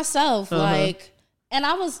 By myself. Like, and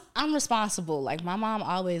I'm responsible. Like, my mom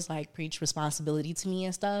always like preached responsibility to me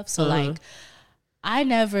and stuff. So like, I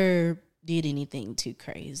never did anything too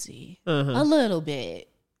crazy. A little bit.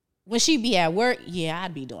 When she be at work, yeah,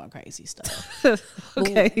 I'd be doing crazy stuff.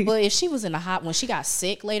 Okay. But if she was in the when she got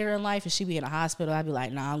sick later in life and she be in a hospital, I'd be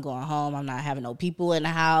like, nah, I'm going home. I'm not having no people in the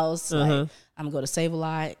house. Like, I'm going to go to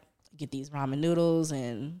Save-A-Lot, get these ramen noodles,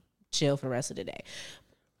 and chill for the rest of the day.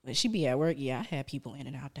 When she be at work, yeah, I had people in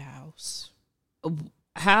and out the house.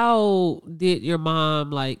 How did your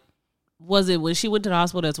mom, like, was it when she went to the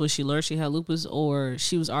hospital that's when she learned she had lupus, or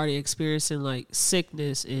she was already experiencing like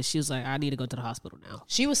sickness and she was like, I need to go to the hospital now?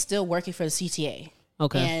 She was still working for the CTA.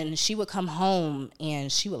 Okay. And she would come home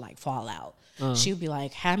and she would like fall out. She would be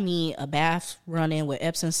like, have me a bath run in with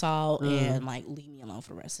Epsom salt and like leave me alone for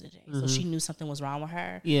the rest of the day. So she knew something was wrong with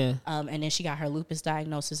her. Yeah. And then she got her lupus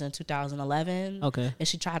diagnosis in 2011. Okay. And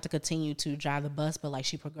she tried to continue to drive the bus, but like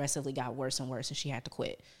she progressively got worse and worse and she had to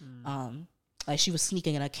quit. Like she was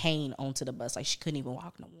sneaking in a cane onto the bus. Like she couldn't even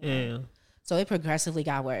walk no more. Yeah. So it progressively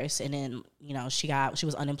got worse. And then, you know, she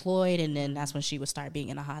was unemployed. And then that's when she would start being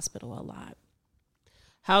in the hospital a lot.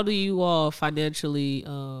 How do you all financially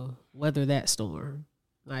weather that storm?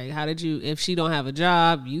 Like, how did you, if she don't have a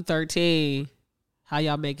job, you 13, how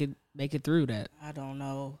y'all make it through that? I don't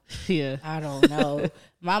know. Yeah. I don't know.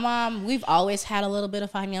 My mom, we've always had a little bit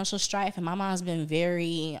of financial strife. And my mom's been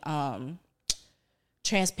very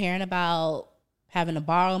transparent about having to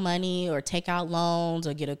borrow money or take out loans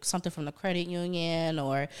or get something from the credit union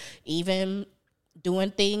or even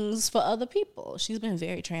doing things for other people. She's been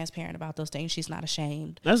very transparent about those things. She's not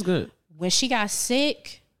ashamed. That's good. When she got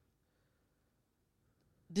sick,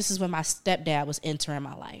 this is when my stepdad was entering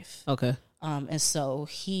my life. Okay. And so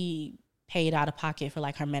he paid out of pocket for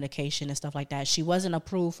like her medication and stuff like that. She wasn't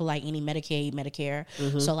approved for like any Medicaid, Medicare.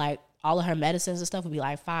 So like all of her medicines and stuff would be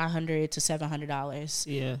like $500 to $700.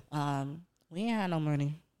 Yeah. We ain't had no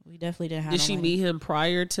money. We definitely didn't have Did no she money. meet him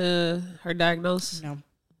prior to her diagnosis? No.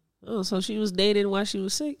 Oh, so she was dating while she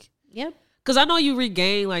was sick? Yep. Because I know you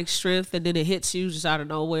regain like strength and then it hits you just out of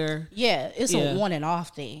nowhere. Yeah, it's a on and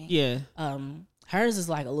off thing. Yeah. Hers is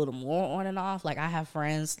like a little more on and off. Like I have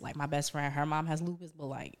friends, like my best friend, her mom has lupus, but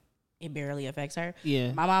like it barely affects her.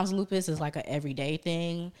 Yeah. My mom's lupus is like an everyday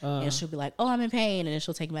thing. And she'll be like, oh, I'm in pain. And then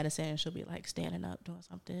she'll take medicine and she'll be like standing up, doing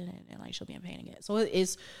something. And then like she'll be in pain again. So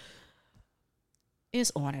it's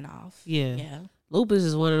on and off. Yeah. Yeah. Lupus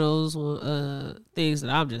is one of those things that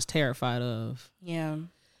I'm just terrified of. Yeah.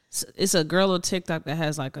 It's a girl on TikTok that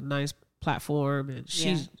has like a nice platform and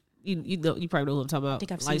she's, you know, you probably know who I'm talking about. I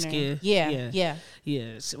think I've light seen skin. her.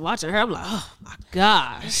 Yeah. So watching her, I'm like, oh my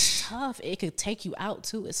gosh. It's tough. It could take you out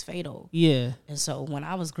too. It's fatal. Yeah. And so when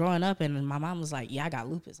I was growing up and my mom was like, yeah, I got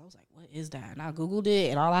lupus. I was like, what is that? And I Googled it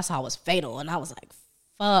and all I saw was fatal. And I was like,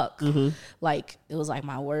 fuck. Like, it was like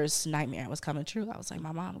my worst nightmare was coming true. I was like,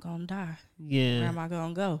 my mom gonna die. Yeah. Where am I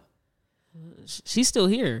gonna go? She's still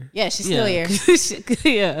here. Yeah, she's still here.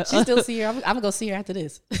 Yeah. She's still here. I'm gonna go see her after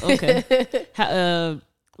this. Okay.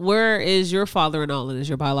 Where is your father in all of this?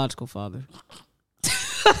 Your biological father?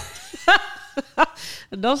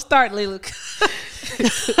 Don't start, Layla.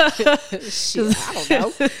 Shit, I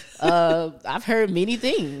don't know. I've heard many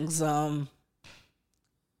things.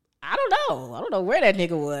 I don't know. I don't know where that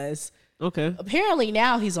nigga was. Okay. Apparently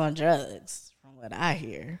now he's on drugs, from what I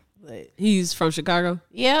hear. But he's from Chicago?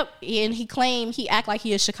 Yep. And he act like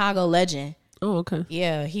he a Chicago legend. Oh, okay.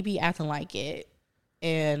 Yeah, he be acting like it.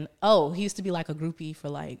 And he used to be like a groupie for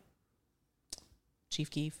like Chief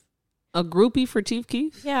Keef. A groupie for Chief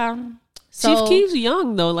Keef? Yeah. So, Chief Keef's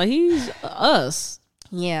young though. Like he's us.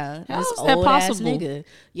 Yeah. How this is that old possible? Ass nigga.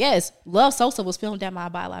 Yes. Love Sosa was filmed at my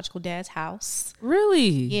biological dad's house. Really?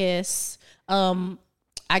 Yes.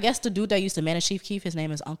 I guess the dude that used to manage Chief Keef, his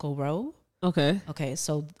name is Uncle Ro. Okay. Okay,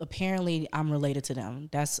 so apparently I'm related to them.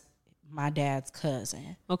 That's my dad's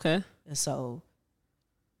cousin. Okay. And so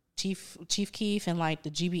Chief Keef and like the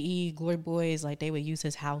GBE Glory Boys, like they would use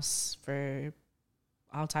his house for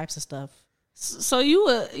all types of stuff. So you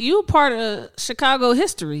a part of Chicago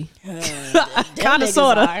history, kind of,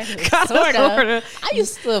 sort of. I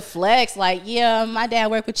used to flex like, yeah, my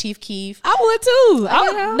dad worked with Chief Keef. I would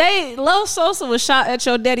too. Lil Sosa was shot at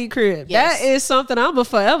your daddy crib. Yes. That is something I'ma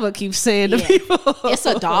forever keep saying to people. It's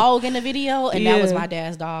a dog in the video, and that was my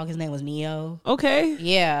dad's dog. His name was Neo. Okay.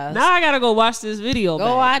 Yeah. Now I gotta go watch this video.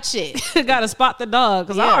 Go watch it. Gotta spot the dog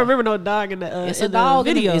because I don't remember no dog in the. It's in a dog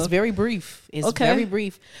video. It's very brief. It's very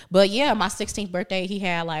brief. But yeah, my 16th birthday, he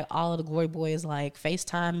had like all of the Glory Boys like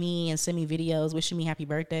FaceTime me and send me videos wishing me happy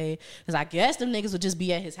birthday. Because I guess them niggas would just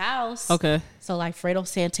be at his house. Okay. So like Fredo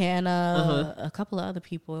Santana, a couple of other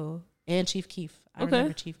people, and Chief Keef. I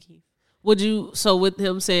remember Chief Keef. So with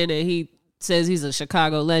him saying that he says he's a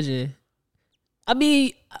Chicago legend, I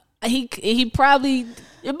mean, he probably,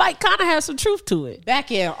 it might kind of have some truth to it.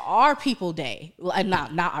 Back in our people day,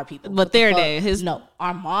 not our people, but their day,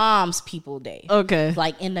 our mom's people day. Okay,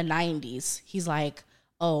 like in the 90s, he's like,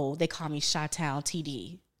 oh, they call me Chi-Town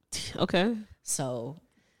TD. Okay, so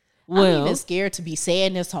well, I'm even scared to be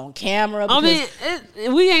saying this on camera. I mean,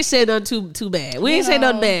 we ain't said nothing too bad. We ain't say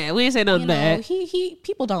nothing bad. We ain't say nothing bad. He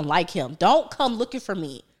people don't like him. Don't come looking for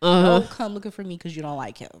me. Don't come looking for me because you don't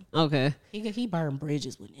like him. Okay. He burned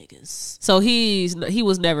bridges with niggas. So he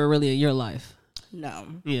was never really in your life. No.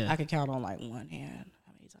 Yeah. I could count on like one hand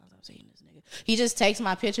how many times I've seen this nigga. He just takes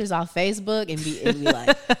my pictures off Facebook and be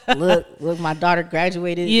like, look, my daughter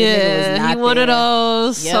graduated. Yeah, he one of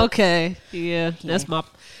those. Yep. Okay. Yeah. That's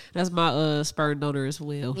my sperm donor as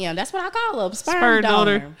well. Yeah, that's what I call him. Sperm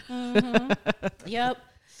donor. Mm-hmm. Yep.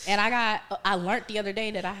 And I learned the other day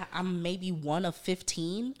that I'm maybe one of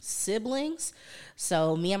 15 siblings.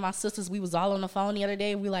 So me and my sisters, we was all on the phone the other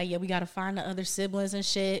day. We like, yeah, we got to find the other siblings and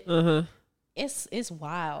shit. It's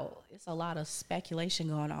wild. It's a lot of speculation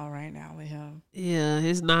going on right now with him. Yeah,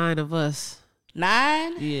 it's 9 of us.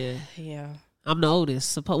 9? Yeah. Yeah. I'm the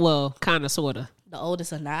oldest. Well, kind of, sort of. The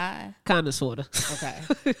oldest of 9? Kind of, sort of. Okay.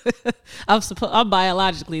 I'm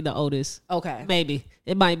biologically the oldest. Okay. Maybe.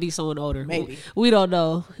 It might be someone older. Maybe. We don't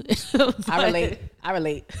know. I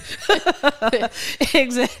relate.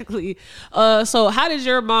 Exactly. So how did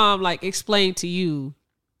your mom explain to you,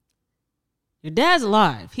 your dad's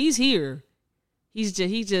alive, he's here, he's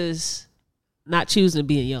just not choosing to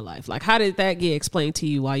be in your life? Like, how did that get explained to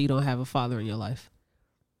you why you don't have a father in your life?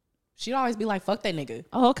 She'd always be like, fuck that nigga.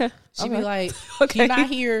 Oh, okay. She'd be like, he's not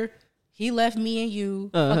here. He left me and you.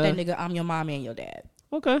 Fuck that nigga. I'm your mom and your dad.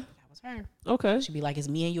 Okay. That was her. Okay. She'd be like, it's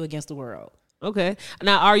me and you against the world. Okay.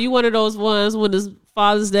 Now, are you one of those ones when it's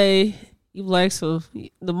Father's Day, you like, so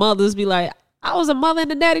the mothers be like, I was a mother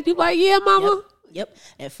and a daddy. You be like, yeah, mama. Yep.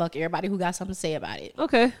 And fuck everybody who got something to say about it.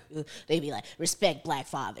 Okay. They be like, respect black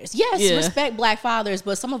fathers. Yes, Yeah. respect black fathers,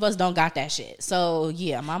 but some of us don't got that shit. So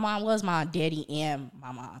yeah, my mom was my daddy and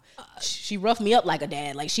my mom. She roughed me up like a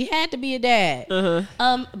dad. Like, she had to be a dad.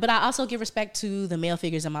 But I also give respect to the male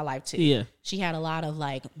figures in my life too. Yeah. She had a lot of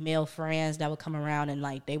male friends that would come around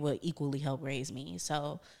and they would equally help raise me.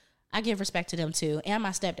 So I give respect to them too. And my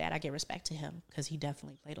stepdad, I give respect to him because he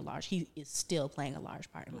definitely he is still playing a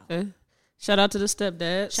large part in my life. Shout out to the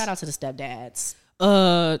stepdads. Shout out to the stepdads.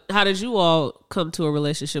 How did you all come to a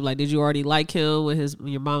relationship? Like, did you already like him when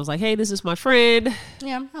your mom was like, hey, this is my friend?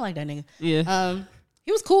 Yeah, I like that nigga. Yeah.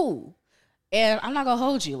 He was cool. And I'm not gonna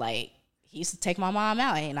hold you. He used to take my mom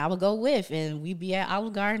out and I would go with, and we'd be at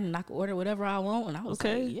Olive Garden and I could order whatever I want. And I was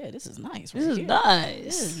like, yeah, this is nice. This is nice.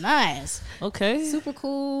 This is nice. Okay. Super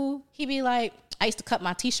cool. He'd be like, I used to cut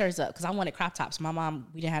my t-shirts up because I wanted crop tops. My mom,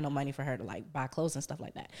 we didn't have no money for her to buy clothes and stuff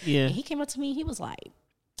like that. Yeah. And he came up to me, he was like,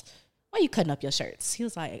 why are you cutting up your shirts? He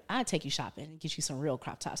was like, I'd take you shopping and get you some real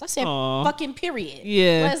crop tops. I said, fucking period.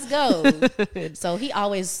 Yeah. Let's go. So he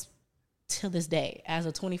always, till this day, as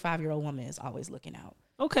a 25-year-old woman, is always looking out.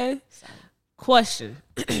 Okay. So. Question.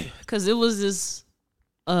 Because it was this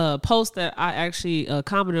post that I actually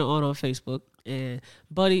commented on Facebook. And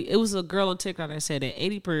buddy, it was a girl on TikTok that said that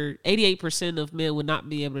 88% of men would not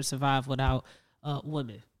be able to survive without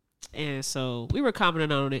women. And so we were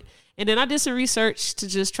commenting on it. And then I did some research to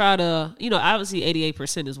just try to, obviously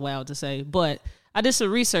 88% is wild to say, but I did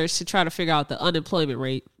some research to try to figure out the unemployment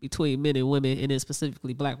rate between men and women, and then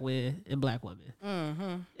specifically black men and black women.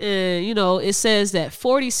 Mm-hmm. And, it says that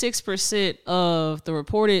 46% of the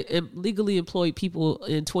reported legally employed people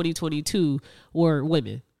in 2022 were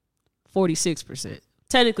women. 46%.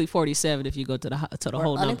 Technically 47 if you go to the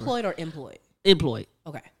whole number. Unemployed or employed? Employed.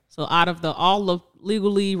 Okay. So out of all the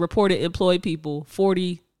legally reported employed people,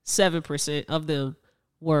 47% of them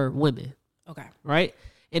were women. Okay. Right?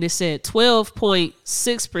 And it said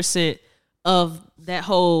 12.6% of that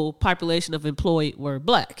whole population of employed were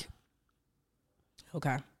black.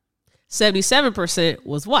 Okay. 77%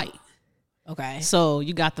 was white. Okay. So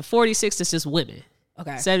you got the 46 that's just women.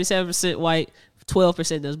 Okay. 77% white,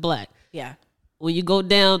 12% that's black. Yeah. When you go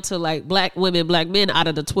down to black women, black men, out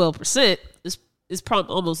of the 12%, it's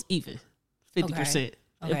probably almost even, 50%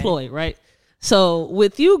 employed, right? So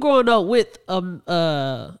with you growing up with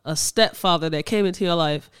a stepfather that came into your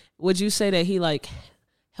life, would you say that he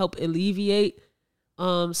helped alleviate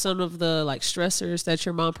some of the stressors that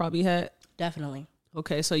your mom probably had? Definitely.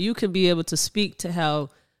 Okay, so you can be able to speak to how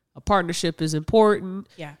a partnership is important.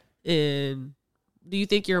 Yeah. And do you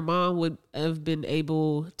think your mom would have been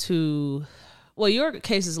able to? Well, your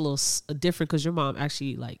case is a little different because your mom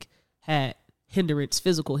actually had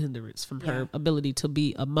physical hindrance from her ability to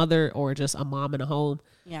be a mother or just a mom in a home.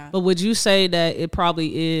 Yeah. But would you say that it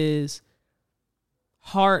probably is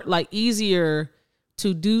hard, like easier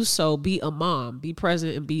to do so, be a mom, be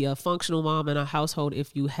present and be a functional mom in a household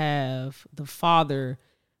if you have the father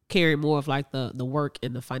carry more of like the work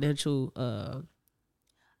and the financial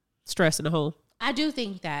stress in the home? I do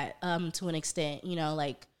think that to an extent,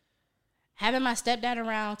 like having my stepdad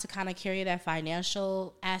around to kind of carry that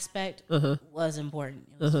financial aspect was important.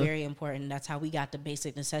 It was very important. That's how we got the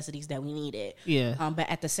basic necessities that we needed. Yeah. But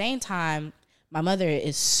at the same time, my mother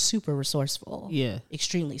is super resourceful. Yeah.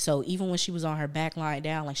 Extremely. So even when she was on her back lying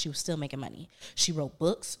down, like she was still making money. She wrote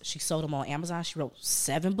books. She sold them on Amazon. She wrote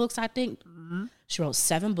 7 books, I think. Mm-hmm. She wrote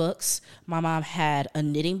 7 books. My mom had a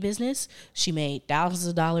knitting business. She made thousands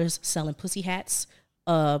of dollars selling pussy hats.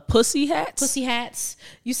 Pussy hats? Pussy hats.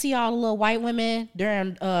 You see all the little white women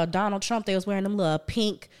during Donald Trump, they was wearing them little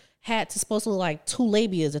pink hats. It's supposed to look like 2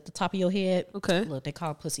 labias at the top of your head. Okay. Look, they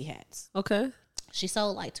call it pussy hats. Okay. She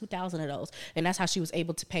sold like 2,000 of those. And that's how she was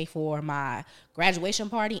able to pay for my graduation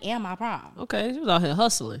party and my prom. Okay. She was out here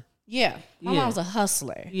hustling. Yeah. My mom was a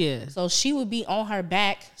hustler. Yeah. So she would be on her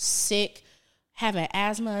back, sick, having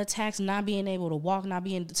asthma attacks, not being able to walk,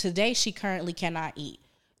 today she currently cannot eat.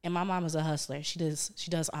 And my mom is a hustler. She does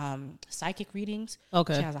psychic readings.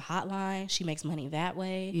 Okay. She has a hotline. She makes money that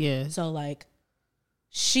way. Yeah. So like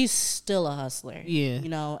she's still a hustler. Yeah.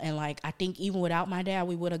 And like I think even without my dad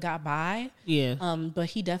we would have got by. Yeah. But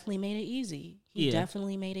he definitely made it easy.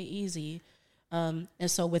 Definitely made it easy. And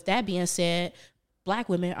so with that being said, Black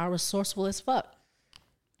women are resourceful as fuck.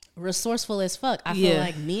 I feel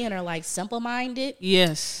like men are like simple minded.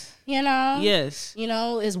 Yes. Yes.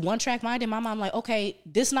 Is one track minded. My mom like, okay,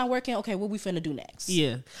 this not working. Okay, what we finna do next?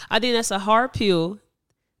 Yeah. I think that's a hard pill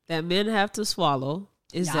that men have to swallow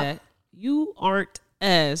is that you aren't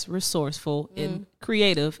as resourceful and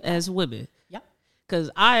creative as women. Yep. Cause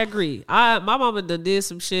I agree. My mama did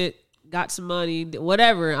some shit, got some money,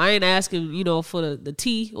 whatever. I ain't asking, for the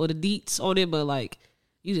tea or the deets on it, but like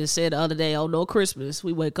you just said the other day, oh no Christmas.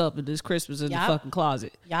 We wake up and there's Christmas in the fucking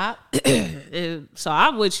closet. Yep. And so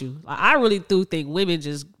I'm with you. I really do think women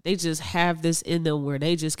they just have this in them where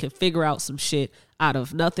they just can figure out some shit out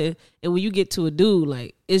of nothing. And when you get to a dude,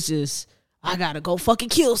 like it's just I gotta go fucking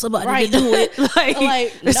kill somebody to do it. Like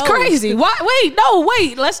it's crazy. Why?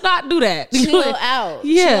 Wait. Let's not do that. Chill out.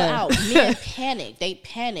 Yeah. Chill out. Men panic. They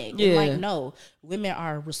panic. Yeah. Like, no. Women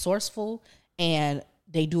are resourceful and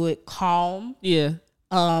they do it calm. Yeah.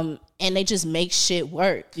 And they just make shit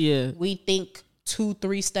work. Yeah. We think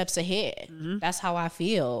 2-3 steps ahead. Mm-hmm. That's how I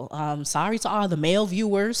feel. Sorry to all the male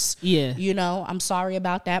viewers. Yeah. I'm sorry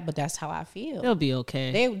about that, but that's how I feel. They'll be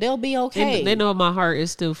okay. They'll be okay. They know my heart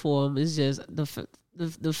is still for them. It's just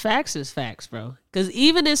the facts is facts, bro. Because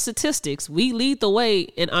even in statistics, we lead the way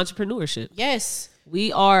in entrepreneurship. Yes.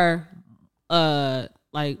 We are,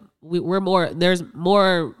 we're more, there's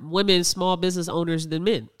more women small business owners than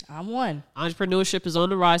men. I'm one. Entrepreneurship is on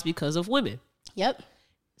the rise because of women. Yep.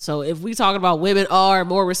 So if we talking about women are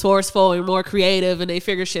more resourceful and more creative and they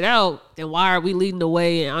figure shit out, then why are we leading the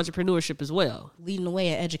way in entrepreneurship as well? Leading the way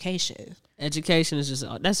in education. Education is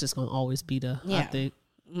that's just gonna always be I think.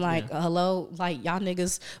 Hello, like y'all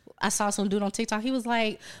niggas. I saw some dude on TikTok. He was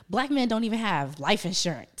like, Black men don't even have life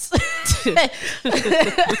insurance.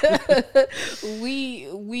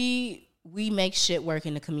 We make shit work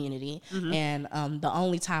in the community. Mm-hmm. And the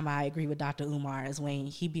only time I agree with Dr. Umar is when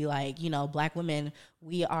he be like, Black women,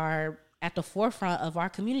 we are at the forefront of our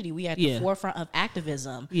community. We are at the forefront of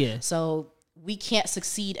activism. Yeah. So we can't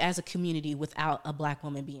succeed as a community without a Black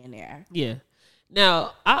woman being there. Yeah.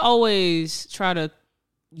 Now, I always try to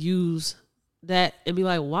use that and be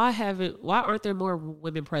like, why aren't there more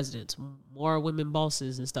women presidents, more women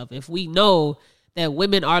bosses and stuff? If we know that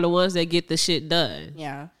women are the ones that get the shit done.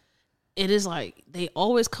 Yeah. It is like they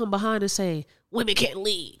always come behind and say women can't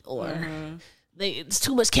lead or it's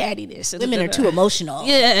too much cattiness. Women are too emotional.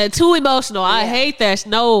 Yeah, too emotional. Yeah. I hate that.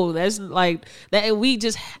 No, that's like that. We're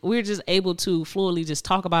just able to fluently just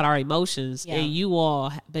talk about our emotions, and you all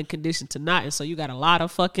have been conditioned to not. And so you got a lot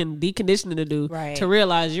of fucking deconditioning to do to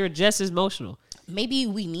realize you're just as emotional. Maybe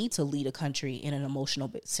we need to lead a country in an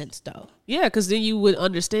emotional sense, though. Yeah, because then you would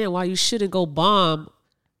understand why you shouldn't go bomb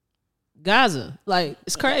Gaza. Like,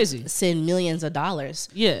 it's crazy. Send millions of dollars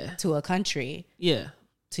to a country. Yeah.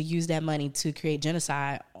 To use that money to create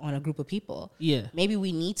genocide on a group of people. Yeah. Maybe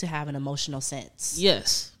we need to have an emotional sense.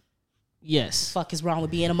 Yes. Fuck is wrong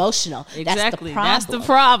with being emotional? Exactly. That's the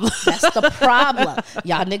problem. That's the problem.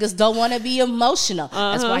 Y'all niggas don't want to be emotional.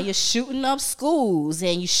 That's why you're shooting up schools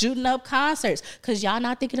and you're shooting up concerts. Because y'all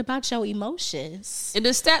not thinking about your emotions. And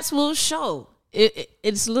the stats will show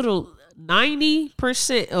it's little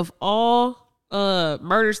 90% of all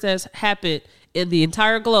murders that's happened in the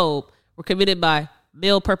entire globe were committed by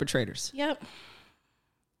male perpetrators. Yep.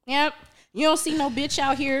 You don't see no bitch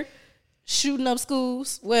out here shooting up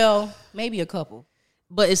schools. Well, maybe a couple.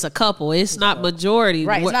 But it's a couple. It's not majority.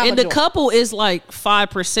 Right. It's not and majority. the couple is like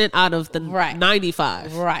 5% out of the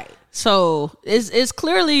 95. Right. So it's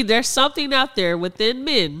clearly there's something out there within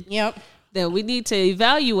men. Yep. That we need to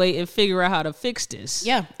evaluate and figure out how to fix this.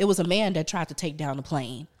 Yeah, it was a man that tried to take down a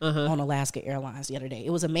plane on Alaska Airlines the other day.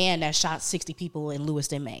 It was a man that shot 60 people in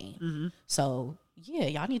Lewiston, Maine. Mm-hmm. So, yeah,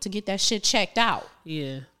 y'all need to get that shit checked out.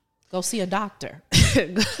 Yeah. Go see a doctor.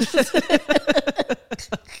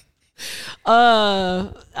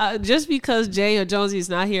 Just because Jay or Jonesy is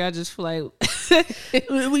not here, I just feel like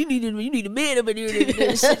we need a man up in here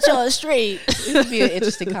to set y'all straight. It would be an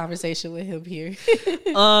interesting conversation with him here.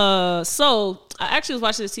 So I actually was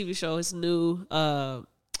watching this TV show. It's new. I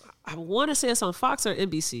want to say it's on Fox or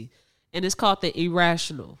NBC, and it's called The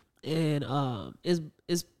Irrational. And is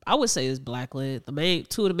I would say it's black lit.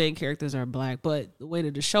 Two of the main characters are black, but the way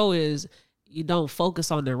that the show is, you don't focus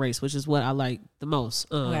on their race, which is what I like the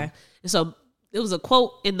most. Okay. And so it was a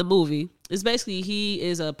quote in the movie. It's basically he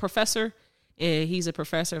is a professor, and he's a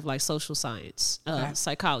professor of like social science,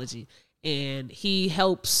 psychology, and he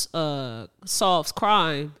helps solves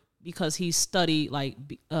crime because he studied like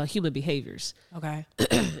human behaviors. Okay.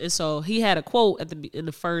 And so he had a quote in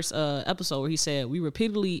the first episode where he said, "We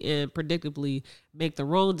repeatedly and predictably make the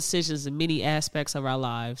wrong decisions in many aspects of our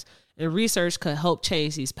lives, and research could help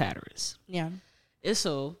change these patterns." Yeah. And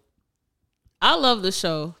so I love the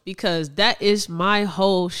show because that is my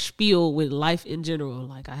whole spiel with life in general.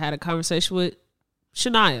 Like I had a conversation with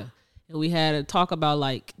Shania, and we had a talk about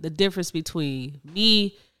like the difference between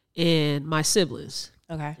me and my siblings.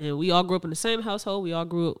 Okay. And we all grew up in the same household. We all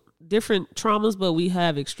grew up different traumas, but we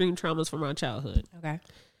have extreme traumas from our childhood. Okay.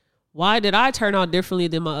 Why did I turn out differently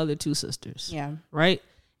than my other two sisters? Yeah. Right?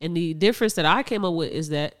 And the difference that I came up with is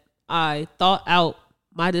that I thought out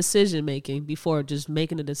my decision making before just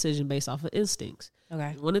making a decision based off of instincts.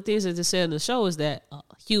 Okay. One of the things that they said in the show is that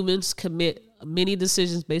humans commit many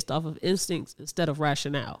decisions based off of instincts instead of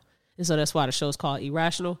rationale. And so that's why the show is called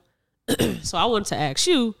Irrational. So I wanted to ask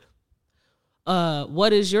you,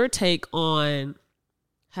 what is your take on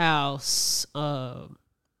how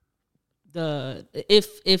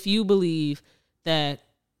if you believe that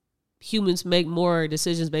humans make more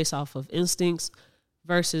decisions based off of instincts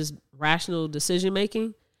versus rational decision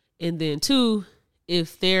making, and then two,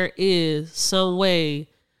 if there is some way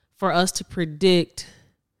for us to predict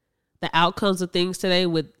the outcomes of things today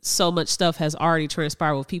with so much stuff has already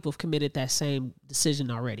transpired with people have committed that same decision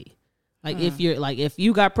already. Like if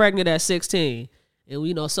you got pregnant at 16, and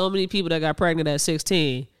we know so many people that got pregnant at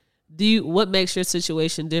 16, what makes your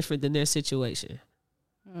situation different than their situation?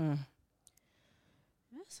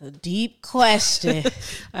 That's a deep question.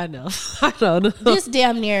 I know. I don't know. This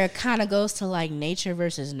damn near kind of goes to like nature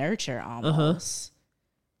versus nurture almost.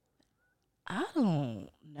 I don't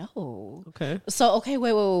know. Okay. So, okay,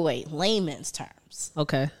 wait. Layman's terms.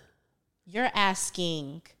 Okay. You're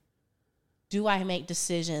asking, do I make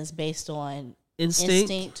decisions based on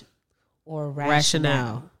Instinct or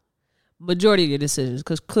rationale? Majority of your decisions,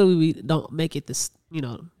 because clearly we don't make it this,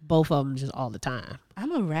 both of them just all the time.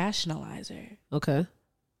 I'm a rationalizer. Okay.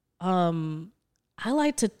 I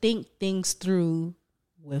like to think things through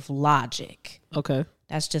with logic. Okay.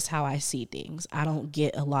 That's just how I see things. I don't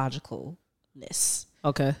get illogicalness.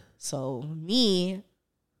 Okay. So me,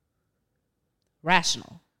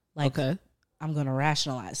 rational. Like, okay. I'm going to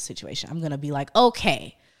rationalize the situation. I'm going to be like,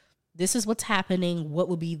 okay, this is what's happening. What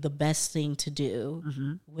would be the best thing to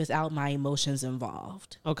do without my emotions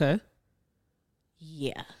involved? Okay.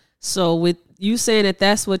 Yeah. So with you saying that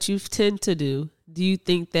that's what you tend to do you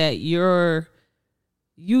think that you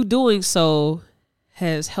doing so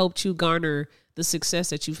has helped you garner the success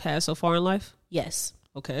that you've had so far in life? Yes.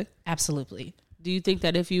 Okay. Absolutely. Do you think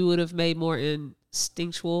that if you would have made more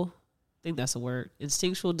instinctual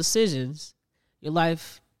decisions, your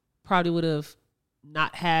life probably would have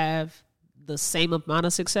not have the same amount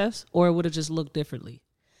of success, or it would have just looked differently?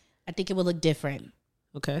 I think it would look different.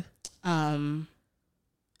 Okay.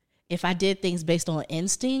 If I did things based on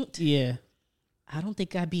instinct, yeah, I don't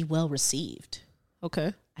think I'd be well received.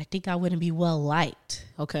 Okay. I think I wouldn't be well liked.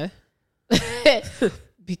 Okay.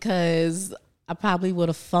 Because I probably would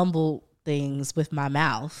have fumbled things with my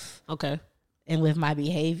mouth. Okay. And with my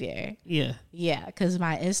behavior. Yeah. Yeah, because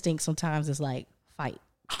my instinct sometimes is like, fight.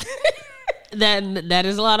 That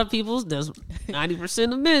is a lot of people's. There's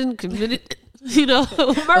 90% of men committed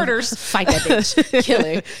murders. Fight that bitch. Kill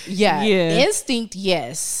her. Yeah. Yeah. Instinct,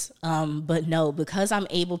 yes. But no, because I'm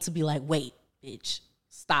able to be like, wait, bitch,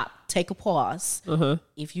 stop. Take a pause.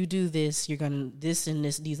 If you do this, you're going to, this and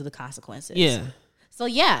this, these are the consequences. Yeah. So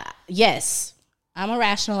yeah, yes, I'm a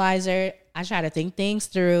rationalizer. I try to think things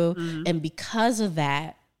through. And because of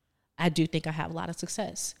that, I do think I have a lot of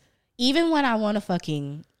success. Even when I want to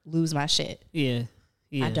fucking lose my shit. Yeah.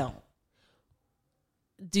 I don't.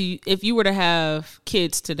 If you were to have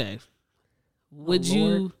kids today, would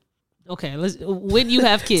you? Okay, when you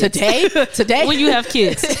have kids today, when you have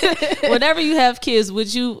kids, whenever you have kids,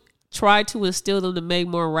 would you try to instill them to make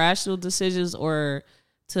more rational decisions or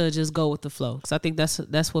to just go with the flow? Because I think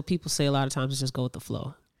that's what people say a lot of times, is just go with the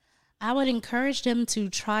flow. I would encourage them to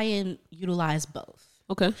try and utilize both.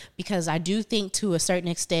 Okay, because I do think to a certain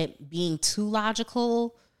extent, being too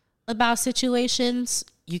logical about situations,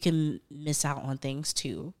 you can miss out on things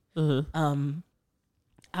too.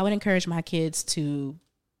 I would encourage my kids to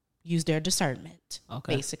use their discernment,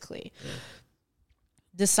 basically. Yeah.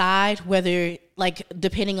 Decide whether, like,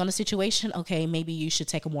 depending on the situation, okay, maybe you should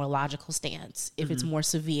take a more logical stance if it's more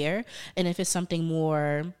severe. And if it's something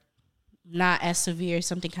more not as severe,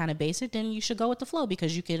 something kind of basic, then you should go with the flow,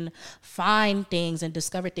 because you can find things and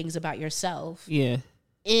discover things about yourself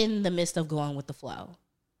in the midst of going with the flow.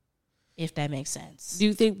 If that makes sense. Do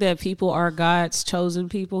you think that people are God's chosen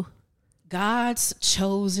people? God's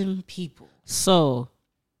chosen people. So,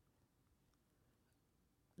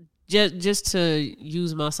 just to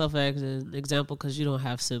use myself as an example, because you don't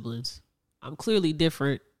have siblings, I'm clearly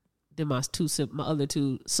different than my other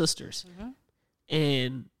two sisters,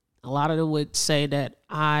 and a lot of them would say that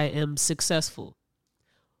I am successful.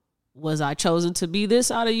 Was I chosen to be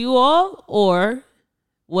this out of you all, or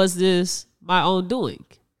was this my own doing?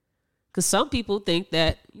 Because some people think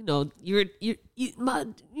that, you're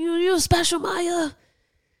special, Maya.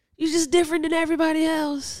 You're just different than everybody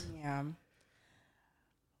else. Yeah.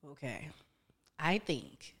 Okay. I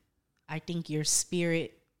think your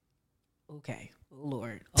spirit. Okay. Oh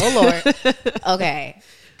Lord. Okay.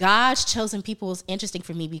 God's chosen people is interesting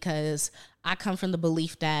for me, because I come from the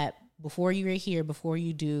belief that before you're here, before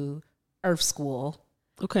you do Earth School.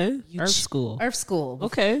 Okay. Earth School.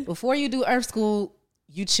 Okay. Before you do Earth School,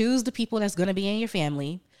 you choose the people that's going to be in your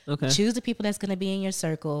family. Okay. You choose the people that's going to be in your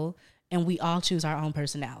circle. And we all choose our own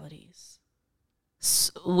personalities.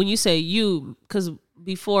 So when you say you, because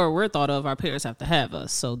before we're thought of, our parents have to have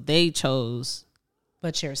us. So they chose.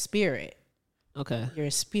 But your spirit. Okay.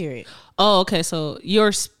 Your spirit. Oh, okay. So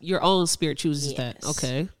your own spirit chooses that.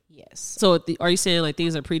 Okay. Yes. So are you saying like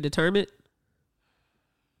things are predetermined?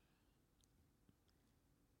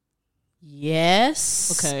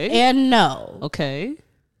 Yes. Okay. And no. Okay.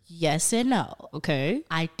 Yes and no. Okay.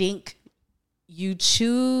 I think you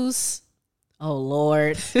choose. Oh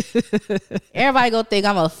Lord. Everybody gonna think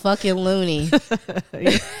I'm a fucking loony.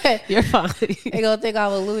 You're fine. They gonna think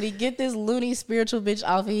I'm a loony. Get this loony spiritual bitch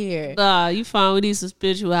off of here. Nah, you fine with these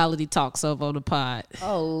spirituality talks up on the pod.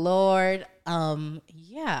 Oh Lord.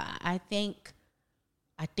 Yeah, I think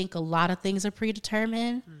a lot of things are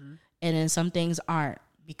predetermined, and then some things aren't,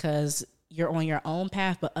 because you're on your own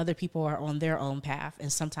path, but other people are on their own path,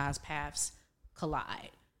 and sometimes paths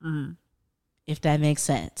collide. If that makes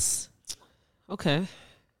sense. Okay.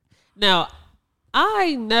 Now,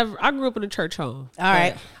 I grew up in a church home. All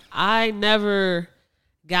right. I never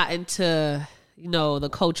got into, the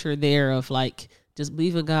culture there of like, just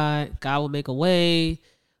believe in God will make a way.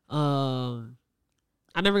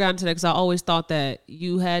 I never got into that, because I always thought that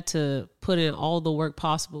you had to put in all the work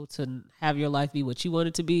possible to have your life be what you want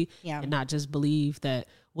it to be, and not just believe that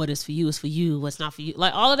what is for you, what's not for you.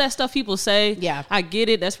 Like all of that stuff people say, I get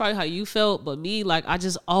it. That's probably how you felt. But me, like, I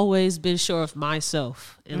just always been sure of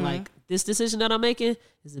myself. And like, this decision that I'm making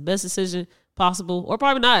is the best decision possible, or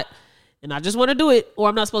probably not. And I just want to do it, or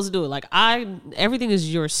I'm not supposed to do it. Like everything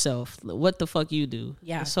is yourself. What the fuck you do.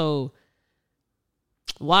 Yeah. So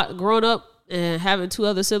growing up and having two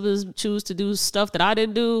other siblings choose to do stuff that I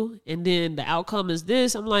didn't do, and then the outcome is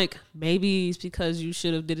this, I'm like, maybe it's because you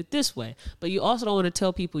should have did it this way. But you also don't want to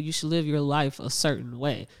tell people you should live your life a certain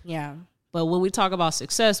way. Yeah. But when we talk about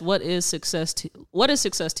success, what is success to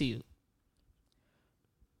you?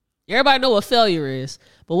 Everybody know what failure is,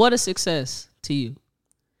 but what is success to you?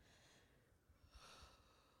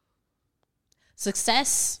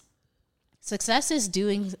 Success is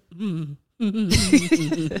doing Hitting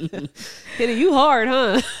you hard,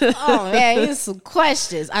 huh? Oh man, here's some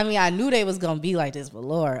questions. I mean, I knew they was gonna be like this, but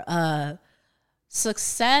Lord,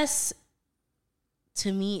 success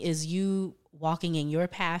to me is you walking in your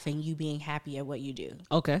path and you being happy at what you do.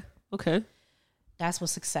 Okay. That's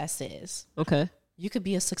what success is. Okay. You could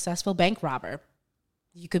be a successful bank robber.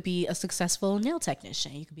 You could be a successful nail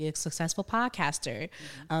technician. You could be a successful podcaster.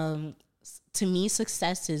 To me,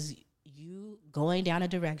 success is you going down a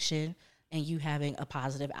direction and you having a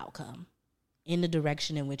positive outcome in the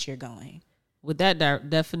direction in which you're going. With that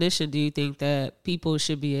definition, do you think that people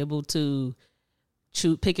should be able to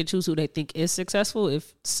pick and choose who they think is successful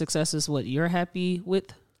if success is what you're happy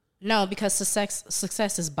with? No, because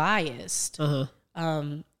success is biased.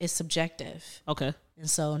 It's subjective. Okay. And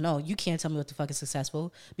so, no, you can't tell me what the fuck is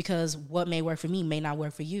successful because what may work for me may not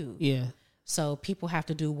work for you. Yeah. So people have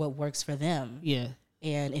to do what works for them. Yeah.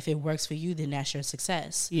 And if it works for you, then that's your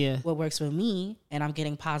success. Yeah. What works for me and I'm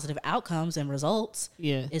getting positive outcomes and results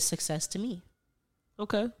is success to me.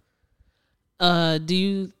 Okay.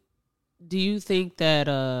 Do you think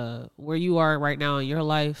that where you are right now in your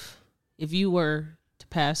life, if you were to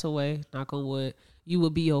pass away, knock on wood, you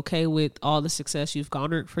would be okay with all the success you've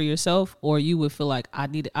garnered for yourself, or you would feel like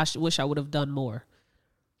wish I would have done more?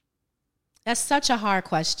 That's such a hard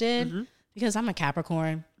question because I'm a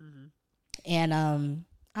Capricorn and I'm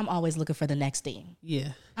always looking for the next thing. Yeah.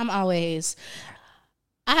 I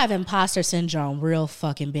have imposter syndrome real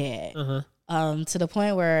fucking bad. To the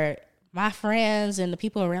point where my friends and the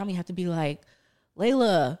people around me have to be like,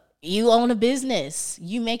 Layla, you own a business.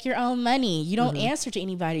 You make your own money. You don't answer to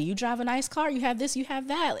anybody. You drive a nice car. You have this, you have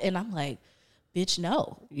that. And I'm like, bitch,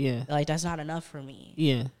 no. Yeah. Like, that's not enough for me.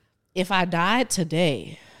 Yeah. If I died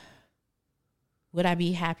today, would I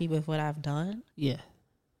be happy with what I've done? Yeah.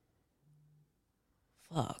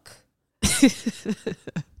 Fuck.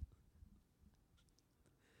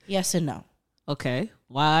 Yes and no. Okay.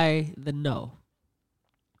 Why the no?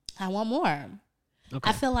 I want more. Okay.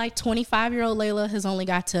 I feel like 25-year-old Layla has only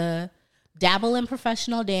got to dabble in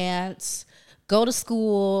professional dance, go to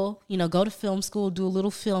school, go to film school, do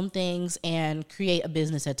little film things, and create a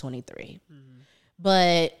business at 23.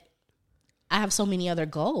 But I have so many other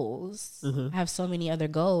goals. I have so many other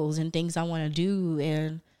goals and things I want to do.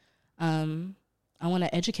 And I want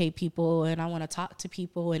to educate people and I want to talk to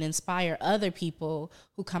people and inspire other people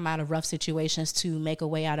who come out of rough situations to make a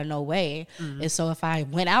way out of no way. And so if I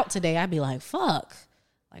went out today, I'd be like, fuck,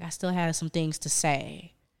 like I still had some things to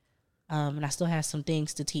say. And I still had some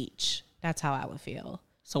things to teach. That's how I would feel.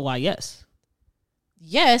 So why yes?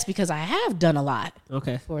 Yes, because I have done a lot.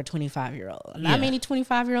 Okay. For a 25-year-old. Not many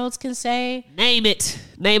 25-years-olds can say. Name it.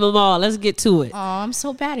 Name them all. Let's get to it. Oh, I'm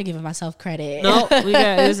so bad at giving myself credit. No,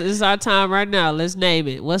 it's our time right now. Let's name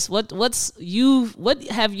it. What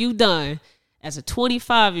have you done as a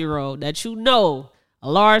 25-year-old that a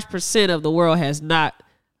large percent of the world has not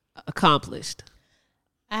accomplished?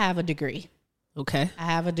 I have a degree. Okay. I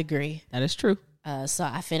have a degree. That is true. So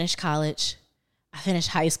I finished college. I finished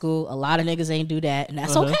high school. A lot of niggas ain't do that, and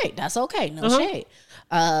that's okay. That's okay. No shade.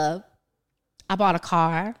 I bought a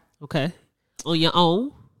car. Okay. On your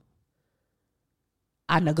own?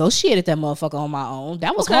 I negotiated that motherfucker on my own.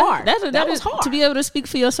 That was hard. That was hard. To be able to speak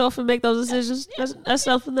for yourself and make those decisions, that's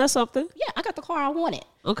something. That's something. Yeah, I got the car I wanted.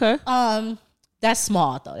 Okay. That's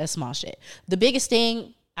small, though. That's small shit. The biggest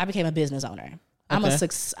thing, I became a business owner. Okay.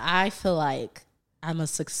 I feel like I'm a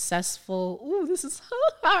successful. Ooh, this is so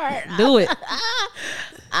hard. Do it.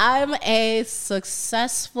 I'm a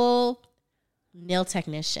successful nail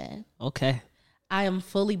technician. Okay. I am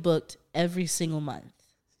fully booked every single month.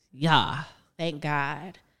 Yeah. Thank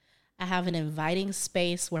God. I have an inviting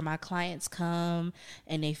space where my clients come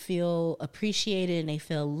and they feel appreciated and they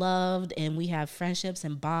feel loved, and we have friendships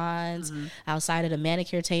and bonds outside of the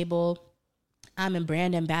manicure table. I'm a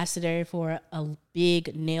brand ambassador for a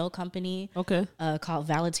big nail company called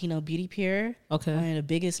Valentino Beauty Pure. Okay. One of the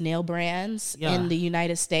biggest nail brands in the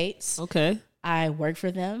United States. Okay. I work for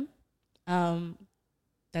them.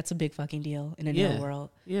 That's a big fucking deal in the nail world.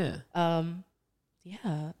 Yeah.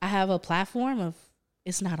 Yeah. I have a platform of,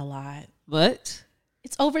 it's not a lot. What?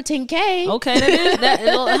 It's over 10K. Okay, that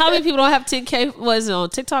is. How many people don't have 10K? What is it on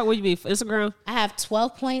TikTok? What do you mean, Instagram? I have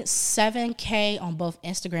 12.7K on both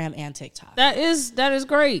Instagram and TikTok. That is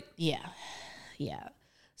great. Yeah.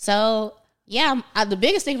 So the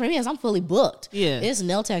biggest thing for me is I'm fully booked. Yeah, there's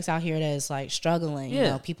nail techs out here that's like struggling.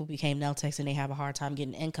 Yeah. People became nail techs and they have a hard time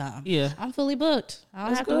getting income. Yeah, I'm fully booked. I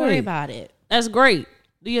don't have to worry about it. That's great.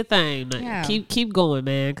 Do your thing, man. Yeah. Keep going,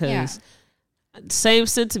 man. Because same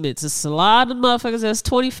sentiments. It's a lot of motherfuckers that's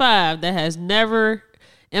 25 that has never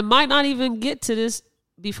and might not even get to this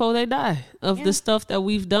before they die of the stuff that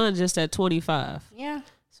we've done just at 25. Yeah.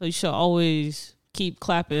 So you should always keep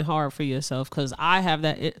clapping hard for yourself, because I have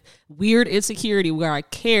that weird insecurity where I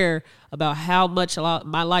care about how much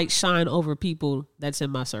my light shine over people that's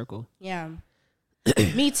in my circle. Yeah.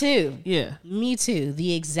 Me too. Yeah. Me too.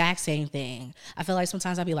 The exact same thing. I feel like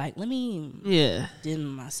sometimes I'll be like, let me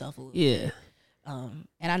dim myself a little bit.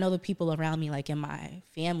 And I know the people around me, like in my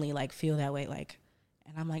family, like feel that way. Like,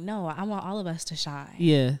 and I'm like, no, I want all of us to shine.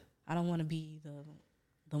 Yeah. I don't want to be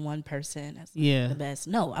the one person that's like the best.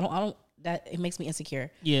 No, I don't. That it makes me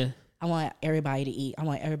insecure. Yeah. I want everybody to eat. I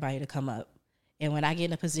want everybody to come up. And when I get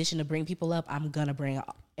in a position to bring people up, I'm gonna bring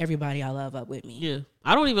everybody I love up with me. Yeah.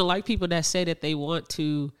 I don't even like people that say that they want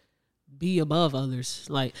to be above others.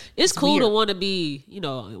 Like, it's cool to want to be,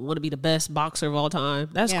 want to be the best boxer of all time.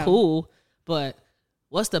 That's cool. But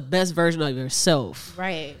what's the best version of yourself?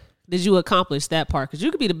 Right. Did you accomplish that part? Because you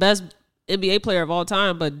could be the best NBA player of all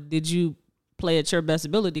time, but did you play at your best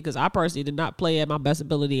ability? Because I personally did not play at my best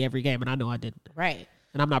ability every game, and I know I didn't. Right.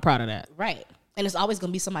 And I'm not proud of that. Right. And it's always going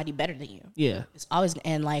to be somebody better than you. Yeah. It's always,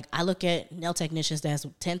 and like, I look at nail technicians that's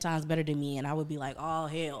 10 times better than me, and I would be like, oh,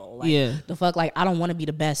 hell. Like, the fuck? Like, I don't want to be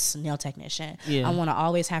the best nail technician. Yeah. I want to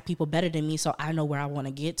always have people better than me so I know where I want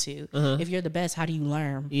to get to. If you're the best, how do you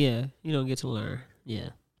learn? Yeah. You don't get to learn. Yeah.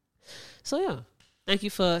 So, yeah. Thank you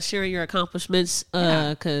for sharing your accomplishments,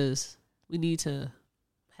 because we need to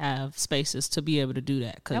have spaces to be able to do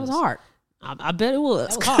that. That was hard. I bet it was.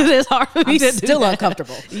 That was hard. It's hard for me to do still that.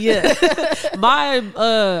 Uncomfortable. Yeah.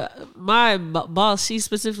 My boss, she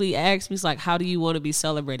specifically asked me, like, how do you want to be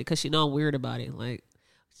celebrated? Because she know I'm weird about it. Like,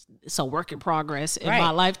 it's a work in progress in my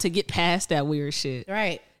life to get past that weird shit.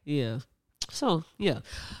 Right. Yeah. So, yeah.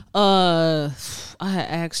 I had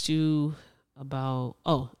asked you about,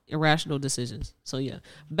 irrational decisions. So, yeah.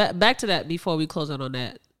 Back to that before we close out on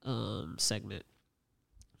that segment.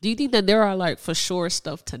 Do you think that there are, like, for sure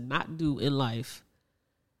stuff to not do in life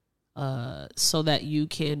so that you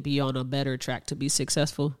can be on a better track to be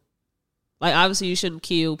successful? Like, obviously you shouldn't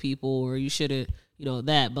kill people or you shouldn't,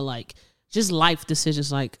 that, but, like, just life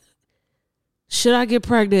decisions, like, should I get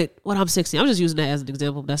pregnant when I'm 16? I'm just using that as an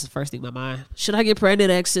example. That's the first thing in my mind. Should I get pregnant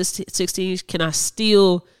at 16? Can I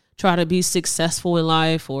still try to be successful in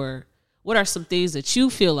life? Or what are some things that you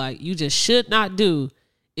feel like you just should not do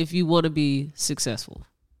if you want to be successful?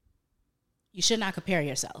 You should not compare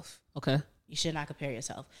yourself. Okay. You should not compare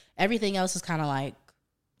yourself. Everything else is kind of like,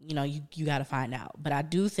 you got to find out. But I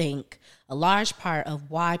do think a large part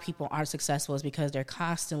of why people aren't successful is because they're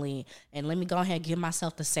constantly, and let me go ahead and give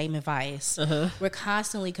myself the same advice. We're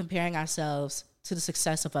constantly comparing ourselves to the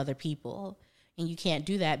success of other people. And you can't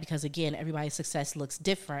do that because, again, everybody's success looks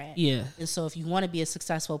different. Yeah. And so if you want to be a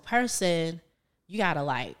successful person, you got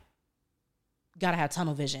to have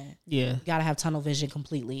tunnel vision. Yeah. You got to have tunnel vision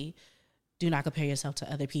completely. Do not compare yourself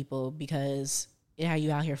to other people because how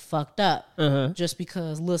you out here fucked up just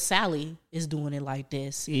because Lil Sally is doing it like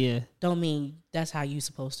this. Yeah. Don't mean that's how you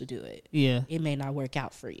supposed to do it. Yeah. It may not work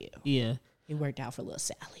out for you. Yeah. It worked out for Lil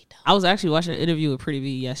Sally though. I was actually watching an interview with Pretty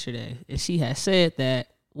V yesterday, and she had said that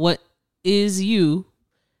what is you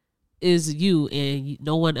and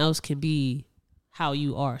no one else can be how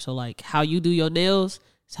you are. So, like, how you do your nails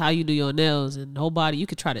is how you do your nails, and nobody, you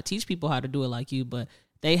could try to teach people how to do it like you, but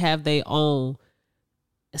they have their own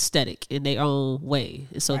aesthetic in their own way.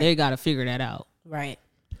 And so they got to figure that out. Right.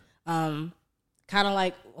 Kind of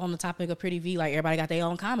like on the topic of Pretty V, like everybody got their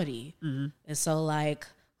own comedy. And so like,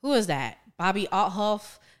 who is that? Bobby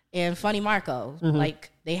Althoff and Funny Marco.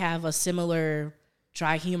 Like they have a similar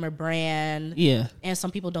dry humor brand. Yeah. And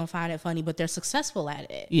some people don't find it funny, but they're successful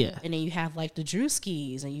at it. Yeah. And then you have like the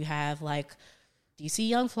Drewskis and you have like DC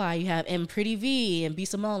Young Fly, you have and Pretty V and B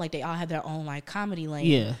Simone, like they all have their own like comedy lane.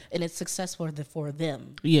 Yeah. And it's successful for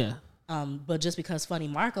them. Yeah. But just because Funny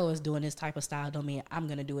Marco is doing this type of style don't mean I'm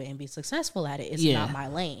gonna do it and be successful at it. It's not my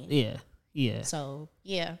lane. Yeah. Yeah. So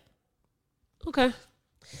yeah. Okay.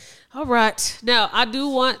 All right. Now I do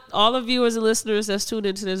want all the viewers and listeners that's tuned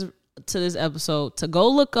into this episode to go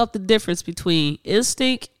look up the difference between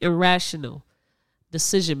instinct and rational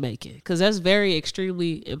decision making, because that's very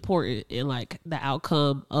extremely important in like the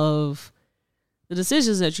outcome of the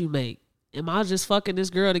decisions that you make. Am I just fucking this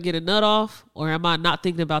girl to get a nut off, or am I not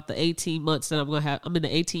thinking about the 18 months that I'm in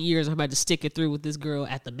the 18 years I'm about to stick it through with this girl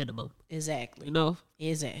at the minimum? Exactly.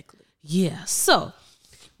 Exactly. Yeah. So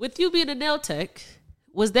with you being a nail tech,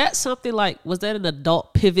 was that an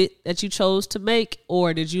adult pivot that you chose to make,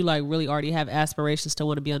 or did you like really already have aspirations to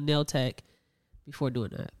want to be a nail tech before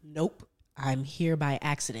doing that? Nope. I'm here by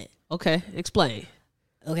accident. Okay, explain.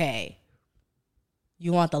 Okay.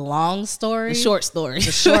 You want the long story? The short story.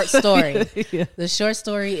 The short story. Yeah. The short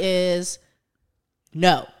story is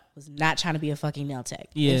no. was not trying to be a fucking nail tech.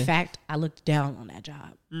 Yeah. In fact, I looked down on that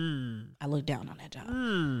job.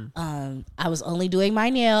 I was only doing my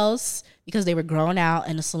nails because they were growing out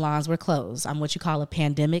and the salons were closed. I'm what you call a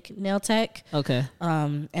pandemic nail tech. Okay.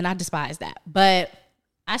 And I despise that. But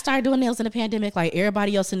I started doing nails in the pandemic like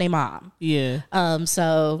everybody else and their mom. Yeah.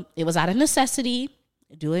 So it was out of necessity,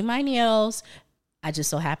 doing my nails. I just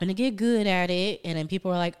so happened to get good at it. And then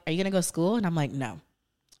people were like, are you going to go to school? And I'm like, no.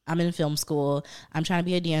 I'm in film school. I'm trying to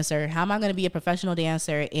be a dancer. How am I going to be a professional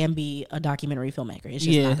dancer and be a documentary filmmaker? It's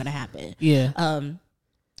just not going to happen. Yeah. And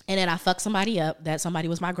then I fucked somebody up. That somebody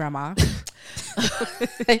was my grandma.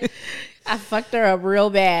 I fucked her up real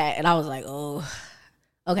bad. And I was like, oh,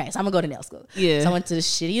 okay, so I'm going to go to nail school. Yeah. So I went to the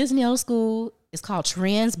shittiest nail school. It's called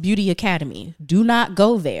Trans Beauty Academy. Do not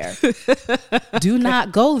go there. Do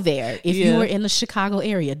not go there. If you were in the Chicago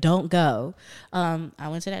area, don't go. I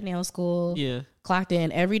went to that nail school. Yeah. Clocked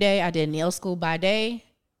in every day. I did nail school by day,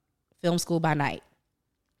 film school by night.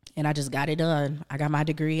 And I just got it done. I got my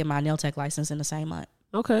degree and my nail tech license in the same month.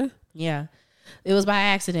 Okay. Yeah. It was by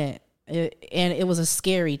accident. And it was a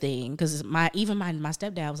scary thing because my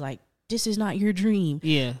stepdad was like, this is not your dream.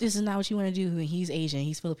 Yeah. This is not what you want to do. And he's Asian.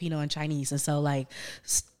 He's Filipino and Chinese. And so, like,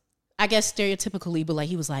 I guess stereotypically, but, like,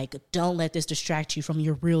 he was like, don't let this distract you from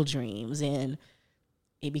your real dreams. And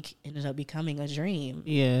it ended up becoming a dream.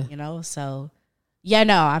 Yeah. You know? So, yeah,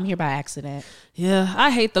 no, I'm here by accident. Yeah.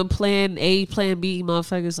 I hate the plan A, plan B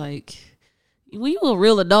motherfuckers. Like, when you a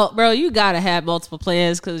real adult, bro, you got to have multiple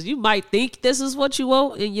plans because you might think this is what you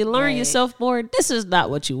want and you learn yourself more. This is not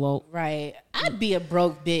what you want. Right. I'd be a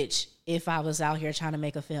broke bitch if I was out here trying to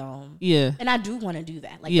make a film. Yeah. And I do want to do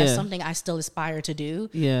that. Like, that's something I still aspire to do.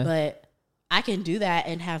 Yeah. But I can do that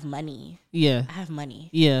and have money. Yeah. I have money.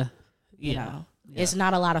 Yeah. You know, it's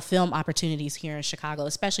not a lot of film opportunities here in Chicago,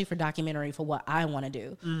 especially for documentary for what I want to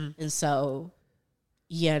do. And so,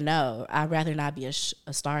 yeah, no, I'd rather not be a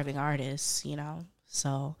starving artist, you know.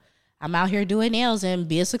 So I'm out here doing nails and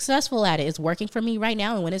being successful at it. It's working for me right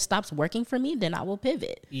now. And when it stops working for me, then I will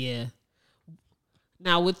pivot. Yeah.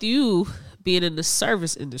 Now, with you being in the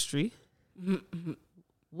service industry,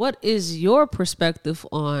 what is your perspective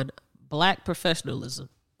on Black professionalism?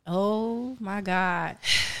 Oh my God,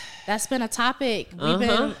 that's been a topic.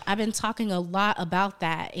 I've been talking a lot about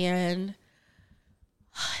that, and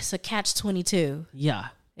it's a catch-22. Yeah,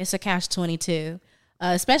 it's a catch-22.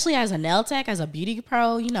 Especially as a nail tech, as a beauty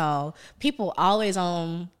pro, you know, people always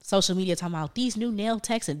on social media talking about these new nail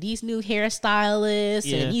techs and these new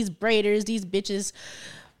hairstylists and these braiders, these bitches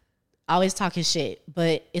always talking shit.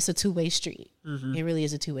 But it's a two-way street. It really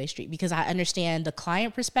is a two-way street because I understand the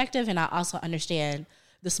client perspective and I also understand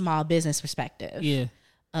the small business perspective. Yeah.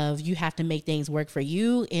 Of you have to make things work for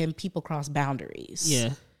you and people cross boundaries.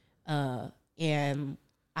 Yeah. And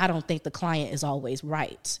I don't think the client is always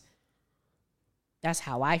right. That's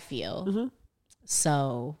how I feel.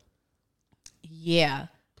 So, yeah,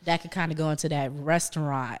 that could kind of go into that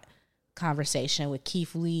restaurant conversation with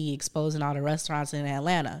Keith Lee exposing all the restaurants in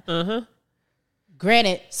Atlanta.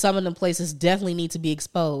 Granted, some of them places definitely need to be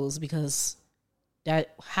exposed because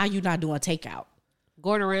that how you not doing takeout?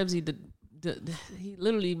 Gordon Ramsay, he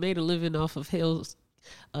literally made a living off of Hill's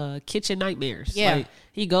kitchen nightmares. Yeah. Like,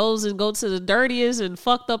 he goes to the dirtiest and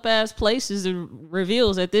fucked up ass places and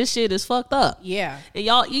reveals that this shit is fucked up. Yeah. And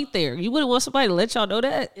y'all eat there. You wouldn't want somebody to let y'all know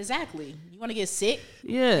that. Exactly. You want to get sick?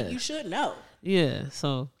 Yeah. You should know. Yeah.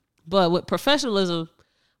 So, but with professionalism,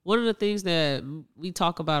 one of the things that we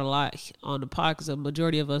talk about a lot on the pod, because the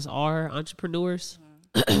majority of us are entrepreneurs,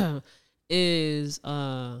 is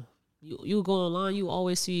you go online, you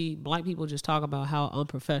always see Black people just talk about how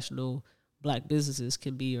unprofessional Black businesses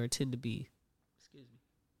can be or tend to be. Excuse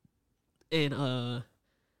me. And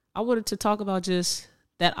I wanted to talk about just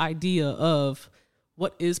that idea of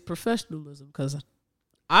what is professionalism, because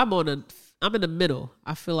I'm in the middle.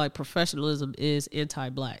 I feel like professionalism is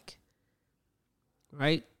anti-Black,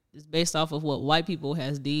 right? It's based off of what white people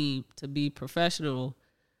has deemed to be professional,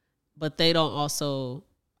 but they don't also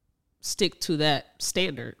stick to that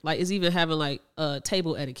standard. Like, it's even having like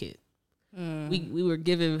table etiquette. We were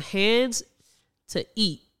given hands to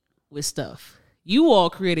eat with stuff. You all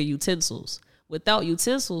created utensils. Without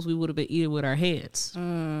utensils, we would have been eating with our hands.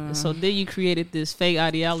 And so then you created this fake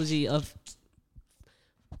ideology of,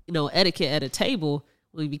 you know, etiquette at a table.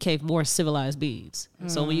 We became more civilized beings.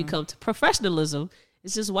 So when you come to professionalism,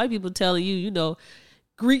 it's just white people telling you, you know,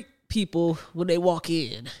 greet people when they walk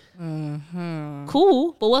in.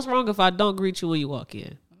 Cool, but what's wrong if I don't greet you when you walk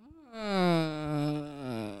in?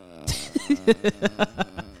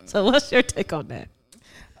 So what's your take on that?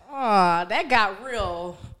 Oh, that got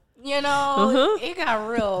real. You know, it got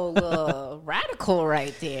real radical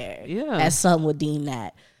right there. Yeah. As some would deem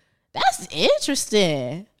that. That's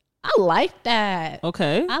interesting. I like that.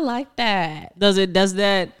 Okay. I like that. Does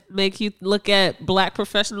that make you look at black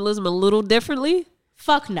professionalism a little differently?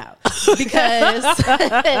 Fuck no. Because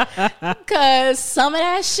some of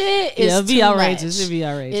that shit is it'd be too outrageous. much. It'd be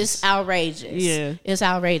outrageous. It's outrageous. Yeah. It's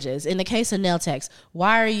outrageous. In the case of nail techs,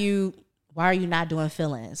 why are you not doing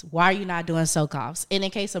fill-ins? Why are you not doing soak-offs? In the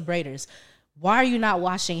case of braiders, why are you not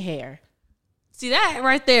washing hair? See that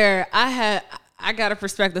right there, I got a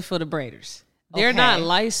perspective for the braiders. They're not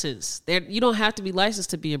licensed. You don't have to be licensed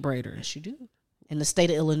to be a braider. Yes, you do. In the state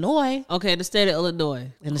of Illinois. Okay, in the state of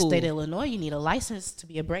Illinois. In the state of Illinois, you need a license to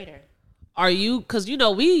be a braider. Are you, because,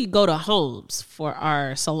 we go to homes for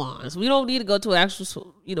our salons. We don't need to go to an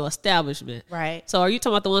actual, establishment. Right. So are you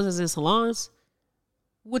talking about the ones that's in salons?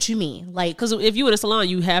 What you mean? Like, because if you in a salon,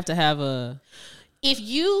 you have to have a... If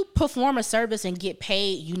you perform a service and get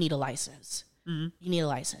paid, you need a license. Mm-hmm. You need a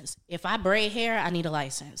license. If I braid hair, I need a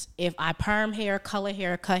license. If I perm hair, color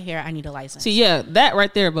hair, cut hair, I need a license. See, yeah, that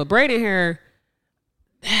right there. But braiding hair,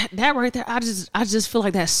 that right there, I just feel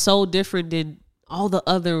like that's so different than all the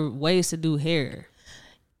other ways to do hair.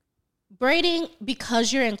 Braiding,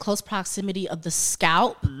 because you're in close proximity of the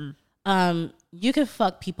scalp, you can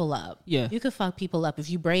fuck people up. Yeah. You can fuck people up if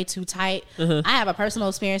you braid too tight. I have a personal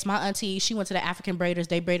experience. My auntie, she went to the African braiders.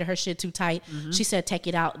 They braided her shit too tight. She said, take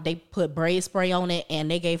it out. They put braid spray on it,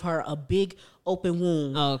 and they gave her a big open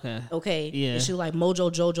wound. Oh, okay. Okay. Yeah. And she was like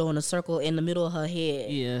Mojo Jojo in a circle in the middle of her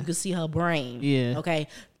head. Yeah. You could see her brain. Yeah. Okay.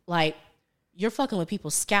 Like, you're fucking with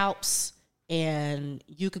people's scalps, and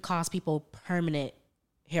you could cause people permanent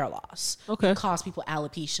hair loss. Okay. You cause people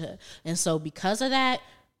alopecia. And so because of that,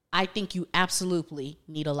 I think you absolutely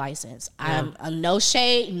need a license. Yeah. I'm no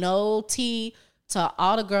shade, no tea to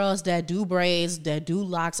all the girls that do braids, that do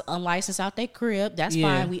locks unlicensed out their crib. That's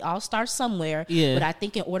fine. We all start somewhere. Yeah. But I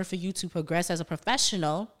think in order for you to progress as a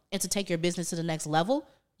professional and to take your business to the next level,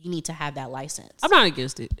 you need to have that license. I'm not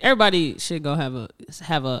against it. Everybody should go have a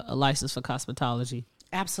license for cosmetology.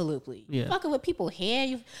 Absolutely. Yeah. Fucking with people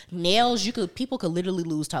hair, nails, people could literally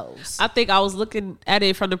lose toes. I think I was looking at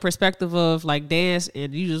it from the perspective of like dance,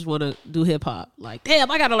 and you just want to do hip hop. Like,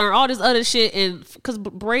 damn, I got to learn all this other shit, and because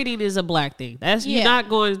braiding is a black thing. You're not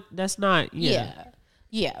going. That's not. Yeah.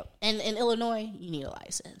 And in Illinois, you need a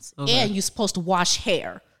license, Okay. and you're supposed to wash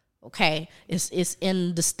hair. Okay, it's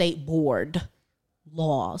in the state board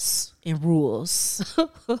laws and rules.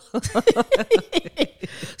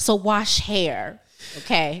 So wash hair.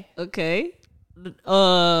 Okay.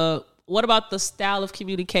 What about the style of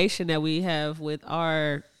communication that we have within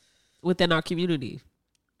our community?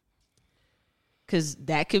 Because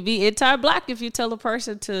that could be anti-black if you tell a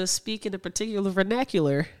person to speak in a particular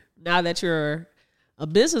vernacular. Now that you're a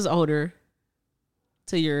business owner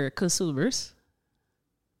to your consumers.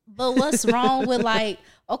 But what's wrong with it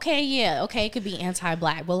could be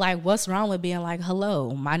anti-black, but like, what's wrong with being like,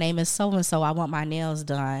 hello, my name is so-and-so, I want my nails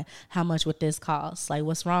done. How much would this cost? Like,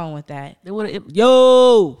 what's wrong with that? They want to,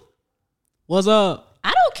 yo, what's up?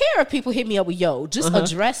 I don't care if people hit me up with yo, just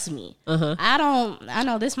address me. I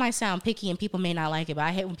know this might sound picky and people may not like it, but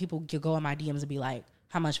I hate when people go in my DMs and be like,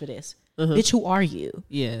 how much for this? Bitch, who are you?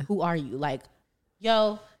 Yeah. Who are you? Like,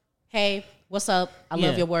 yo, hey, what's up? I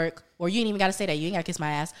love your work. Or you ain't even got to say that. You ain't got to kiss my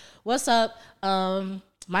ass. What's up?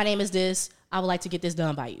 My name is this. I would like to get this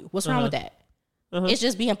done by you. What's wrong with that? It's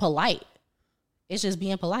just being polite.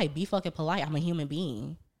 Be fucking polite. I'm a human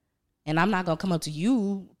being. And I'm not going to come up to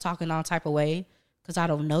you talking all type of way because I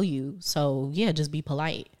don't know you. So, yeah, just be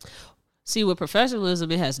polite. See, with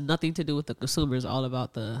professionalism, it has nothing to do with the consumer. It's all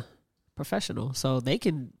about the professional. So they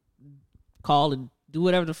can call and do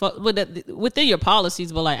whatever the fuck within your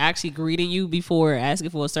policies, but like actually greeting you before asking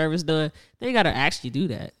for a service done, they gotta actually do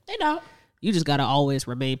that. They don't. You just gotta always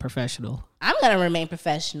remain professional. I'm gonna remain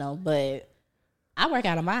professional, but I work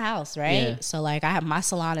out of my house, right? Yeah. So like, I have my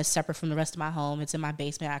salon is separate from the rest of my home. It's in my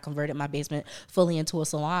basement. I converted my basement fully into a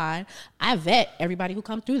salon. I vet everybody who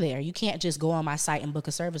comes through there. You can't just go on my site and book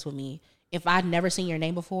a service with me. If I've never seen your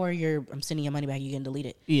name before, I'm sending your money back. You're getting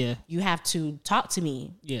deleted. Yeah. You have to talk to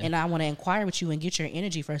me. Yeah. And I want to inquire with you and get your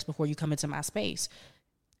energy first before you come into my space.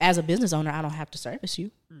 As a business owner, I don't have to service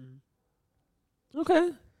you. Okay.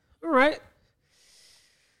 All right.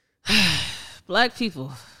 Black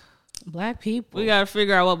people. We got to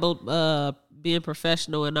figure out what being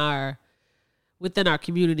professional within our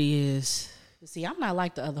community is. See, I'm not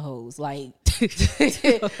like the other hoes. Like,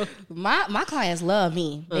 my clients love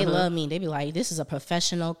me. They love me. They be like, this is a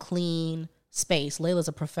professional, clean space. Layla's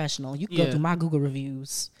a professional. You can go through my Google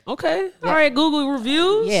reviews. Okay. All right, Google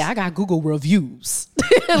reviews. Yeah, I got Google reviews.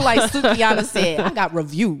 Like Sukiana said, I got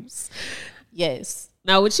reviews. Yes.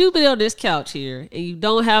 Now, with you being on this couch here and you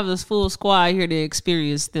don't have this full squad here to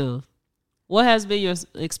experience them, what has been your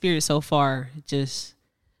experience so far just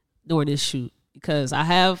during this shoot? Because I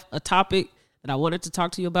have a topic that I wanted to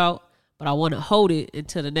talk to you about, but I want to hold it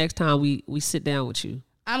until the next time we sit down with you.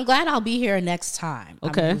 I'm glad I'll be here next time.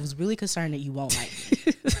 Okay. I was really concerned that you won't like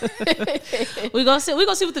me. We're gonna see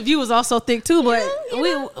what the viewers also think too, but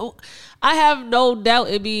I have no doubt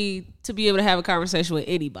it'd be to be able to have a conversation with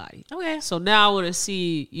anybody. Okay. So now I want to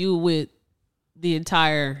see you with the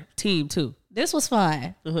entire team too. This was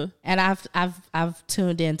fun, and I've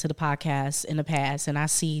tuned into the podcast in the past, and I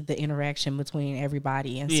see the interaction between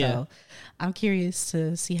everybody, and so I'm curious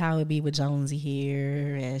to see how it'd be with Jonesy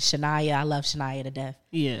here and Shania. I love Shania to death.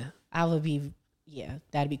 Yeah, that'd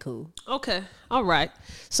be cool. Okay, all right.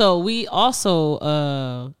 So we also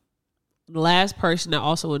the last person that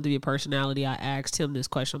also wanted to be a personality, I asked him this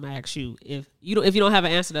question. I'm gonna ask you if you don't have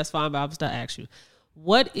an answer, that's fine, but I'll just ask you,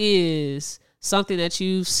 what is something that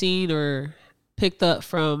you've seen or picked up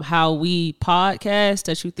from how we podcast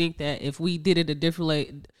that you think that if we did it a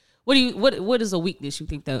different way, what is a weakness you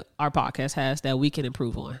think that our podcast has that we can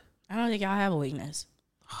improve on? I don't think y'all have a weakness.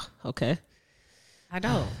 Okay. I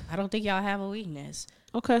don't think y'all have a weakness.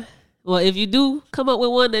 Okay. Well, if you do come up with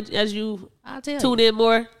one that as you tune in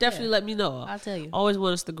more, definitely let me know. I'll tell you. Always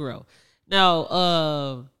want us to grow.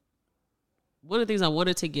 Now, one of the things I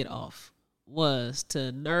wanted to get off was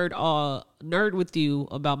to nerd with you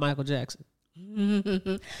about Michael Jackson.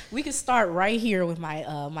 We could start right here with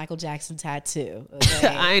my Michael Jackson tattoo. Okay?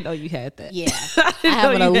 I didn't know you had that. Yeah, I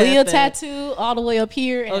have an Aaliyah tattoo all the way up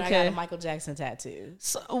here, and I got a Michael Jackson tattoo.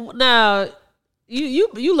 So now,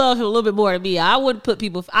 you love him a little bit more than me. I don't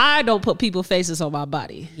put people faces on my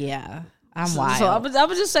body. Yeah, I'm wild. So I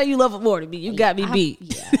would just say you love him more than me. You got me beat.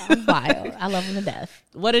 Yeah, I'm wild. I love him to death.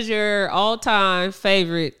 What is your all-time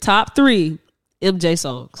favorite top 3 MJ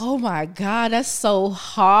songs? Oh my God, that's so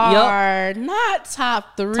hard. Yep. Not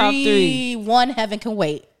top 3. Top 3. 1, Heaven Can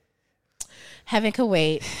Wait. Heaven Can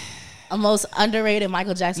Wait. A most underrated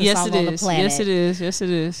Michael Jackson song on the planet. Yes, it is. Yes, it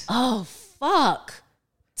is. Oh, fuck.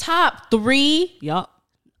 Top 3? Yup.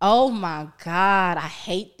 Oh my God, I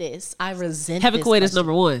hate this. I resent Heaven this Can Wait question. is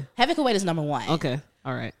number 1. Heaven Can Wait is number 1. Okay.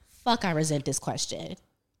 All right. Fuck, I resent this question.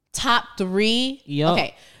 Top 3? Yup.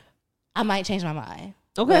 Okay. I might change my mind.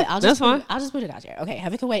 Okay, that's fine. I'll just put it out there. Okay,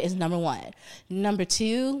 Heaven Can Wait is number 1. Number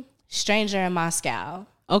 2, Stranger in Moscow.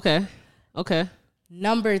 Okay.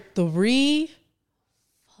 Number 3,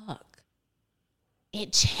 fuck.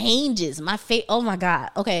 It changes. My fate. Oh my God.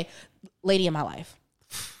 Okay, Lady in My Life.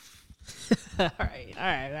 All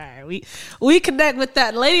right. We connect with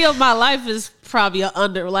that. Lady of My Life is probably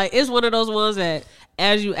it's one of those ones that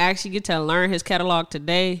as you actually get to learn his catalog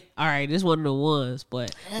today, all right, this is one of the ones.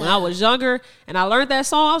 But when I was younger and I learned that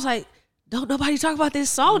song, I was like, don't nobody talk about this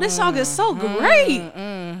song. This song is so great.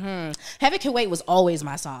 Heaven Can Wait was always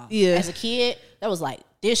my song. Yeah. As a kid, that was like,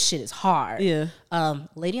 this shit is hard. Yeah.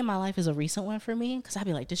 Lady in My Life is a recent one for me because I'd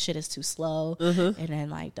be like, this shit is too slow. And then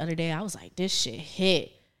like the other day, I was like, this shit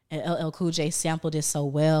hit. And LL Cool J sampled it so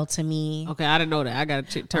well to me. Okay, I didn't know that. I got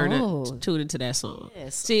to tune into that song.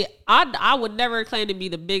 Yes. See, I would never claim to be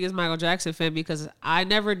the biggest Michael Jackson fan because I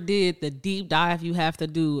never did the deep dive you have to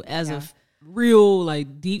do as a real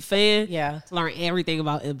like deep fan. Yeah. To learn everything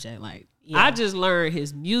about MJ. Like I just learned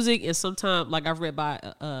his music, and sometimes like I've read by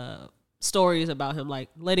stories about him, like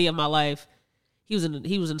Lady of My Life. He was in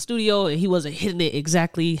the studio and he wasn't hitting it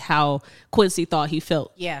exactly how Quincy thought he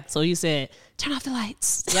felt. Yeah. So he said, turn off the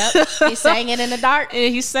lights. Yep. He sang it in the dark.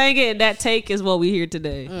 And he sang it, and that take is what we hear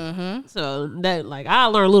today. So that like I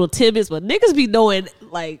learned little tidbits, but niggas be knowing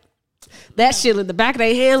like that shit in the back of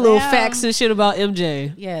their hand, little facts and shit about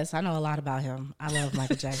MJ. Yes, I know a lot about him. I love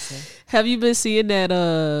Michael Jackson. Have you been seeing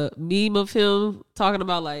that meme of him talking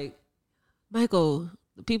about like, Michael,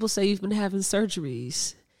 the people say you've been having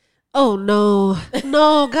surgeries. Oh no,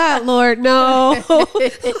 God, Lord, no.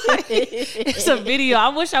 It's a video. I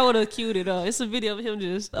wish I would have queued it up. It's a video of him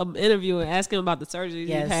just interviewing, asking about the surgeries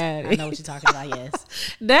he had. I know what you're talking about,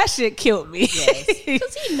 yes. That shit killed me. Yes.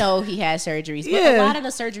 Because he know he had surgeries. But a lot of the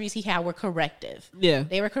surgeries he had were corrective. Yeah.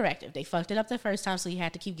 They were corrective. They fucked it up the first time, so he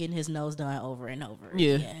had to keep getting his nose done over and over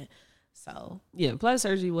again. So. Yeah, plastic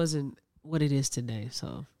surgery wasn't what it is today,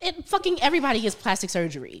 so it fucking everybody gets plastic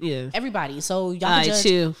surgery. Yeah, everybody. So y'all judge.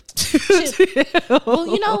 Chill. Well,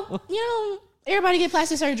 you know, everybody get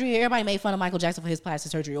plastic surgery. Everybody made fun of Michael Jackson for his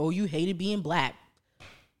plastic surgery. Oh, you hated being black.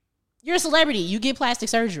 You're a celebrity. You get plastic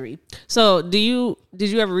surgery. So did you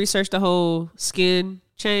ever research the whole skin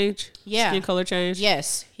change? Yeah. Skin color change?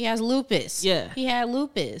 Yes. He has lupus. Yeah. He had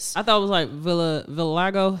lupus. I thought it was like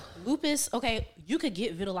vitiligo. Lupus, okay, you could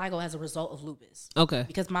get vitiligo as a result of lupus. Okay.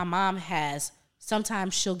 Because my mom has,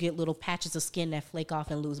 sometimes she'll get little patches of skin that flake off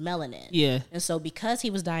and lose melanin. Yeah. And so because he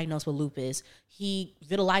was diagnosed with lupus,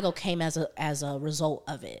 vitiligo came as a result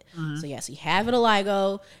of it. Mm-hmm. So yes, he had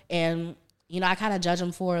vitiligo, and you know, I kind of judge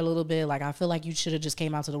him for it a little bit. Like, I feel like you should have just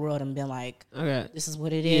came out to the world and been like, okay, this is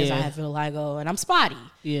what it is. Yeah. I have vitiligo and I'm spotty.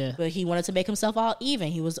 Yeah. But he wanted to make himself all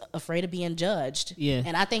even. He was afraid of being judged. Yeah.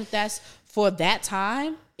 And I think that's, for that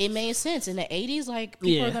time, it made sense. In the 80s, like,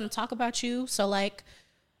 people are going to talk about you. So, like,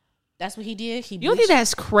 that's what he did. You don't think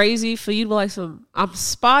that's crazy for you to be like, I'm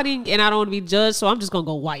spotting and I don't want to be judged, so I'm just going to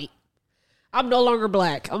go white. I'm no longer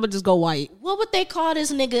black. I'm going to just go white. What would they call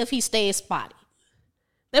this nigga if he stayed spotty?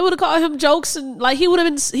 They would have called him jokes, and like he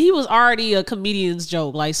was already a comedian's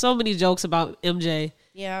joke. Like, so many jokes about MJ.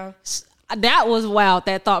 Yeah. That was wild,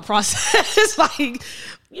 that thought process. It's like,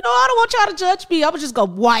 you know, I don't want y'all to judge me. I'm just go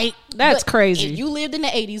white. That's crazy. If you lived in the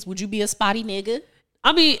 80s, would you be a spotty nigga?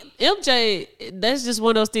 I mean, MJ, that's just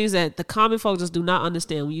one of those things that the common folk just do not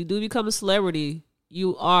understand. When you do become a celebrity,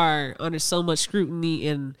 you are under so much scrutiny,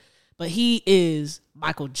 but he is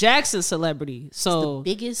Michael Jackson's celebrity. So the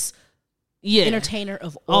biggest entertainer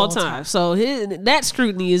of all time. So that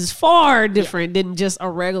scrutiny is far different than just a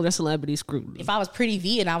regular celebrity scrutiny. If I was Pretty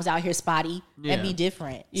V and I was out here spotty, that'd be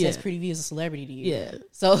different. Since Pretty V is a celebrity to you. Yeah.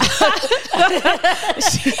 So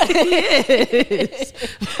she is.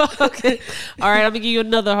 Okay. All right, I'm gonna give you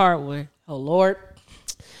another hard one. Oh Lord.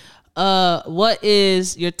 What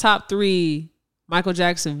is your top 3 Michael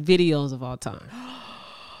Jackson videos of all time?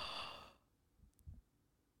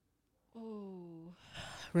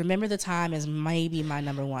 Remember the Time is maybe my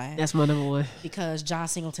number 1. That's my number 1. Because John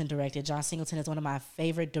Singleton directed. John Singleton is one of my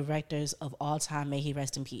favorite directors of all time. May he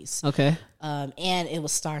rest in peace. Okay. And it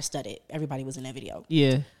was star-studded. Everybody was in that video.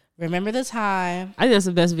 Yeah. Remember the Time. I think that's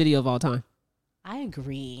the best video of all time. I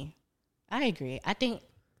agree. I think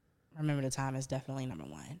Remember the Time is definitely number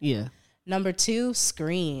 1. Yeah. Number 2,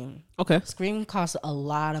 Scream. Okay. Scream cost a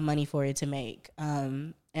lot of money for it to make.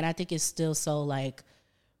 And I think it's still so, like,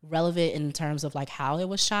 relevant in terms of like how it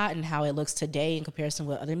was shot and how it looks today in comparison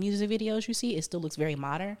with other music videos you see. It still looks very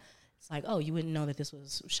modern. It's like, oh, you wouldn't know that this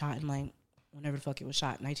was shot in like whenever the fuck it was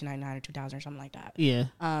shot, 1999 or 2000 or something like that. Yeah.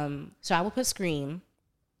 So I will put Scream.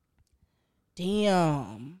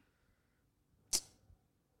 Damn.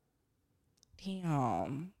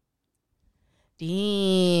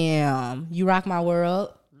 You Rock My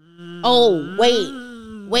World. Oh,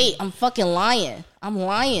 wait, I'm fucking lying.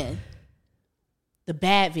 The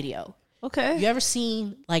Bad video. Okay. You ever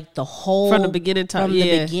seen like the whole from the beginning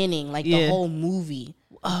like the whole movie?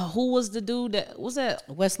 Who was the dude that was that?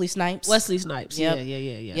 Wesley Snipes. Yep. Yeah.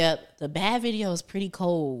 Yep. The Bad video is pretty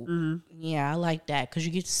cold. Mm-hmm. Yeah, I like that because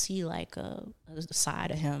you get to see like the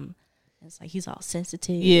side of him. It's like he's all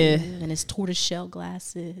sensitive. Yeah. And his tortoiseshell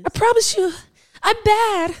glasses. I promise you, I'm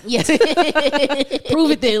bad. Yeah.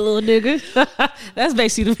 Prove it there, little nigga. That's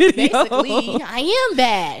basically the video. Basically, I am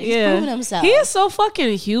bad. He's proving himself. He is so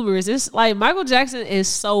fucking humorous. It's like Michael Jackson is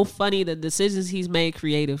so funny, the decisions he's made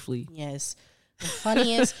creatively. Yes. The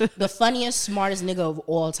funniest, smartest nigga of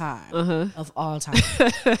all time. Uh-huh. Of all time.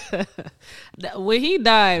 When he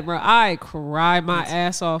died, bro, I cried my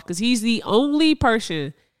ass off because he's the only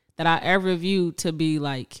person that I ever viewed to be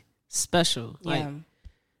like special. Like,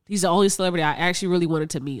 he's the only celebrity I actually really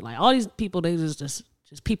wanted to meet. Like, all these people, they just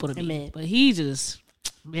people to meet. But he just,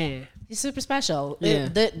 man. He's super special. Yeah.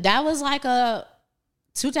 That was like a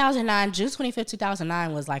 2009, June 25th,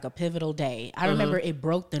 2009 was like a pivotal day. I remember it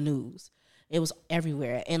broke the news. It was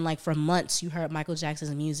everywhere. And like for months, you heard Michael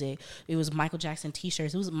Jackson's music. It was Michael Jackson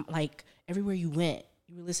t-shirts. It was like everywhere you went,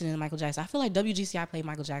 you were listening to Michael Jackson. I feel like WGCI played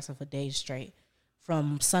Michael Jackson for days straight.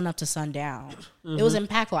 From sun up to sundown. Mm-hmm. It was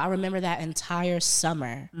impactful. I remember that entire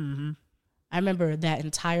summer. Mm-hmm. And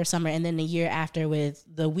then the year after with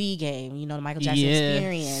the Wii game, you know, the Michael Jackson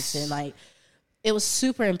experience. And like, it was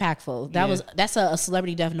super impactful. That's a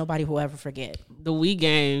celebrity death nobody will ever forget. The Wii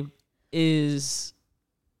game is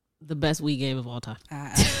the best Wii game of all time.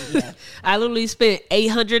 I literally spent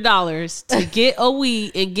 $800 to get a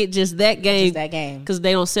Wii and get just that game. Because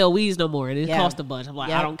they don't sell Wiis no more. And it cost a bunch. I'm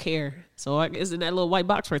like, I don't care. So it's in that little white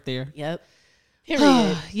box right there. Yep.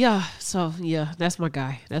 Period. Yeah. So yeah, that's my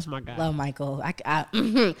guy. Love Michael.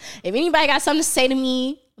 If anybody got something to say to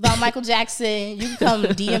me about Michael Jackson, you can come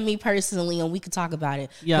DM me personally and we can talk about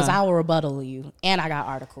it. Because I will rebuttal you. And I got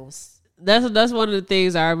articles. That's one of the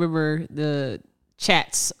things I remember, the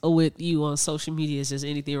chats with you on social media is just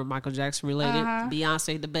anything with Michael Jackson related.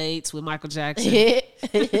 Beyonce debates with Michael Jackson.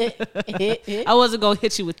 I wasn't gonna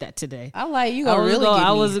hit you with that today. I like you.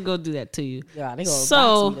 I wasn't gonna do that to you. Yeah, they gonna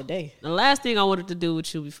box me today. The last thing I wanted to do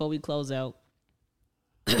with you before we close out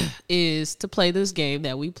is to play this game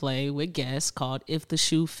that we play with guests called If the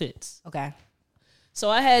Shoe Fits. Okay.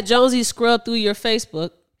 So I had Jonesy scrub through your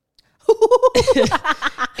Facebook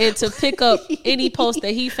and to pick up any post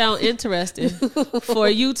that he found interesting for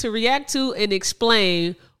you to react to and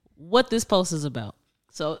explain what this post is about.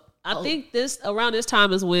 So I think around this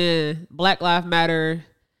time is when Black Lives Matter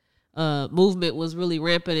movement was really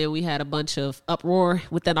rampant, and we had a bunch of uproar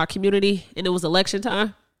within our community, and it was election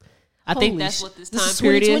time. I think that's what this time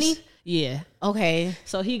period is. Yeah. Okay.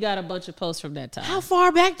 So he got a bunch of posts from that time. How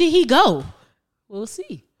far back did he go? We'll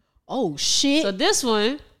see. Oh, shit. So this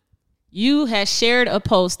one, you had shared a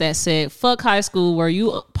post that said, fuck high school, were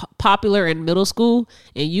you popular in middle school?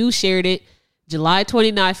 And you shared it July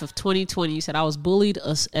 29th of 2020. You said, I was bullied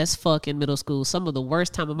as fuck in middle school. Some of the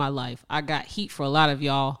worst time of my life. I got heat for a lot of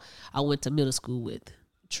y'all I went to middle school with.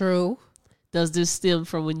 True. Does this stem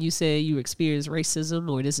from when you said you experienced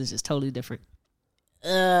racism, or this is just totally different?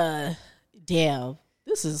 Damn.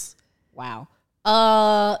 This is, wow.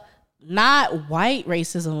 Not white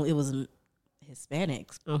racism. It was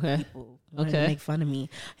Hispanics. Okay. People wanted to make fun of me.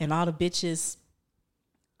 And all the bitches.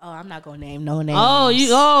 Oh, I'm not gonna name no names. I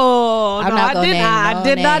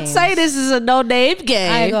did not say this is a no name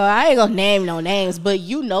game. I ain't gonna name no names, but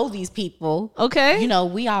you know these people. Okay. You know,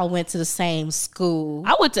 we all went to the same school.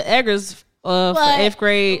 I went to Eggers for 8th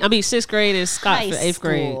grade. I mean 6th grade, and Scott for 8th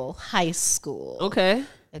grade. High school. Okay.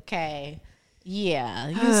 Yeah.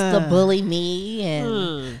 Used to bully me,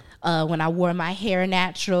 and when I wore my hair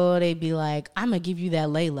natural, they'd be like, I'm gonna give you that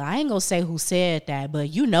Layla. I ain't gonna say who said that, but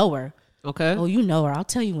you know her. Okay. Oh, you know her. I'll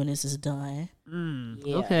tell you when this is done.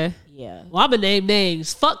 Yeah. Okay. Yeah. Well, I'm gonna name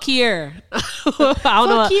names. Fuck Kiera.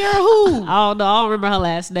 Kiera who? I don't know. I don't remember her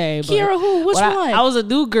last name. Kiera who? Which one? I was a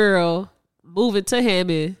new girl moving to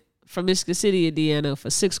Hammond from Michigan City, Indiana for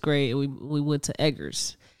 6th grade, and we went to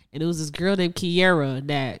Eggers. And it was this girl named Kiera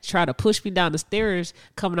that tried to push me down the stairs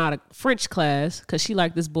coming out of French class because she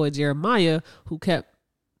liked this boy Jeremiah who kept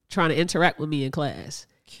trying to interact with me in class.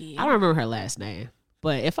 I don't remember her last name.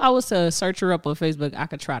 But if I was to search her up on Facebook, I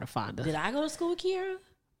could try to find her. Did I go to school with Kiera?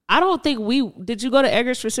 I don't think did you go to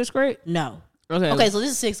Eggers for 6th grade? No. Okay, so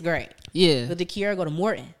this is 6th grade. Yeah. But did Kiera go to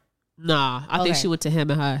Morton? Nah, I think she went to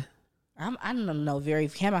Hammond High. I don't know.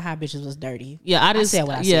 Hammond High bitches was dirty. Yeah, I said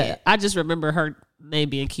what I said. I just remember her name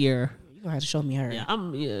being Kiera. You're gonna have to show me her.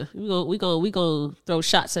 Yeah, we gonna throw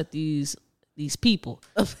shots at these people.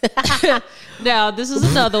 Now, this is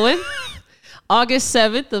another one. August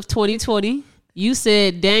 7th of 2020. You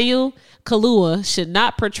said Daniel Kaluuya should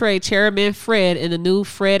not portray Chairman Fred in the new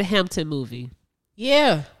Fred Hampton movie.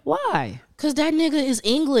 Yeah. Why? Because that nigga is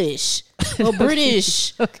English or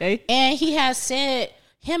British. Okay. And he has said,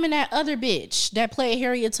 him and that other bitch that played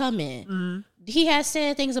Harriet Tubman, he has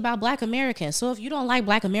said things about Black Americans. So if you don't like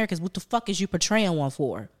Black Americans, what the fuck is you portraying one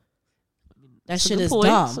for? That shit is dumb.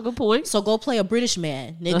 That's a good point. So go play a British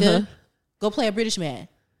man, nigga. Go play a British man.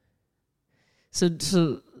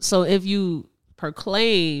 So if you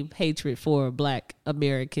proclaim hatred for Black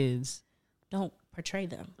Americans, don't portray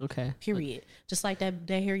them. Okay. Period. Just like that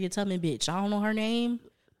Harriet Tubman bitch. I don't know her name,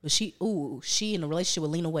 but she in a relationship with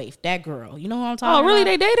Lena Waithe. That girl. You know what I'm talking about? Oh, really?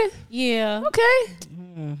 They dated? Yeah. Okay.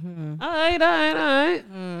 Mm-hmm. All right.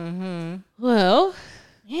 Mm-hmm. Well.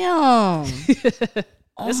 Damn.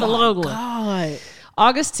 It's a long one. God.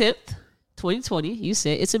 August 10th. 2020, you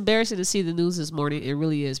said, it's embarrassing to see the news this morning. It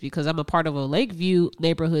really is, because I'm a part of a Lakeview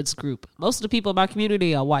neighborhoods group. Most of the people in my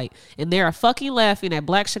community are white, and they are fucking laughing at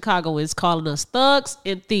Black Chicagoans calling us thugs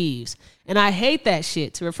and thieves. And I hate that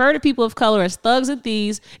shit. To refer to people of color as thugs and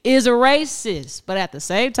thieves is racist. But at the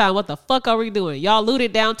same time, what the fuck are we doing? Y'all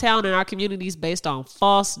looted downtown in our communities based on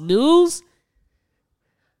false news?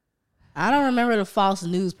 I don't remember the false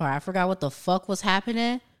news part. I forgot what the fuck was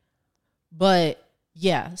happening. But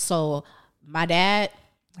yeah, so my dad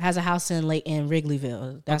has a house in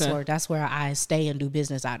Wrigleyville. That's where I stay and do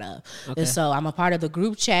business out of. Okay. And so I'm a part of the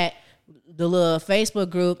group chat, the little Facebook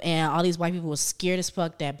group, and all these white people were scared as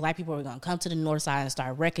fuck that Black people were gonna come to the north side and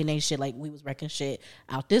start wrecking their shit like we was wrecking shit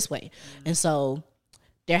out this way. Mm-hmm. And so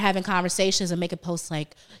they're having conversations and making posts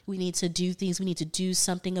like, we need to do things, we need to do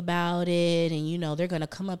something about it, and you know, they're gonna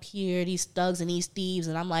come up here, these thugs and these thieves.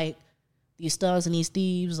 And I'm like, these thugs and these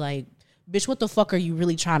thieves, like, bitch, what the fuck are you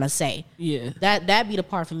really trying to say? Yeah. That be the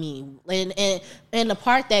part for me. And the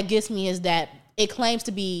part that gets me is that it claims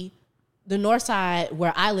to be the north side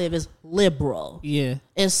where I live is liberal. Yeah.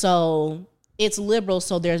 And so it's liberal,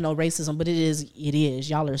 so there's no racism, but it is.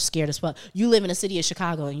 Y'all are scared as fuck. You live in the city of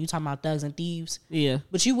Chicago and you talking about thugs and thieves. Yeah.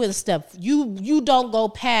 But you with a step. You don't go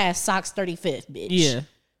past Sox 35th, bitch. Yeah.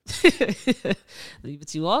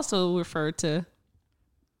 But you also refer to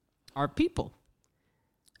our people.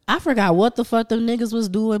 I forgot what the fuck them niggas was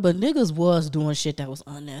doing, but niggas was doing shit that was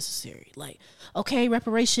unnecessary. Like, okay,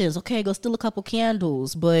 reparations. Okay, go steal a couple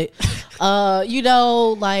candles. But, looting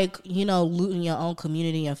your own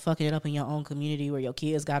community and fucking it up in your own community where your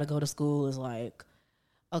kids got to go to school is like,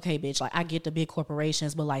 okay, bitch, like, I get the big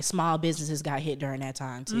corporations, but, like, small businesses got hit during that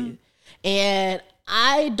time, too. And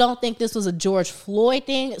I don't think this was a George Floyd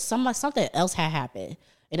thing. Something else had happened.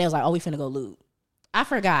 And it was like, oh, we finna go loot. I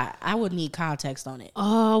forgot. I would need context on it.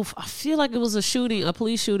 Oh, I feel like it was a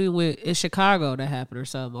police shooting in Chicago that happened or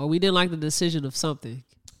something. Or we didn't like the decision of something.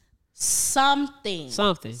 Something.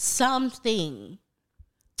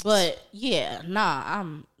 But yeah,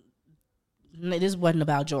 this wasn't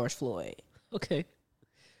about George Floyd. Okay.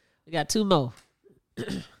 We got two more.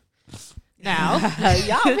 Now,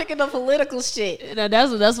 y'all picking the political shit. Now,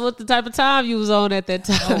 that's what the type of time you was on at that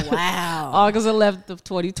time. Oh, wow. August 11th of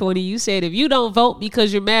 2020. You said if you don't vote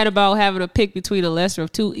because you're mad about having to pick between the lesser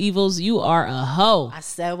of two evils, you are a hoe. I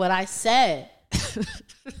said what I said.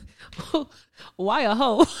 Why a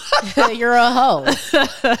hoe? You're a hoe.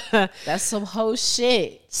 That's some hoe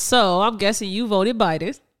shit. So I'm guessing you voted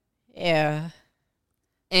Biden. Yeah.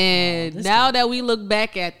 And now that we look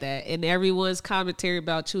back at that and everyone's commentary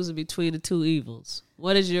about choosing between the two evils,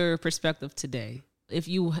 what is your perspective today if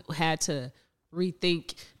you had to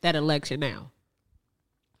rethink that election now?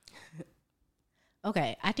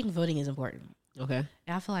 Okay, I think voting is important. Okay.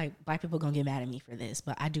 And I feel like black people are going to get mad at me for this,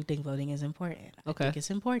 but I do think voting is important. Okay. I think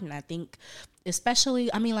it's important. I think especially,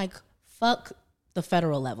 fuck the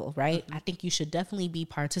federal level, right? I think you should definitely be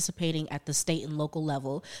participating at the state and local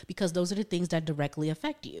level because those are the things that directly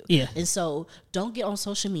affect you. Yeah. And so don't get on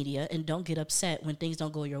social media and don't get upset when things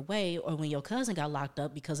don't go your way or when your cousin got locked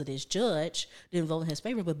up because of this judge didn't vote in his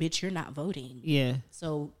favor, but bitch, you're not voting. Yeah.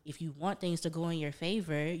 So if you want things to go in your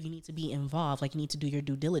favor, you need to be involved. Like you need to do your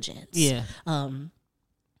due diligence. Yeah.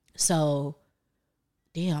 So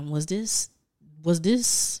damn, was this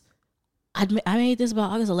I made this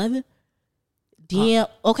about August 11th? Damn.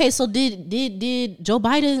 Okay, so did Joe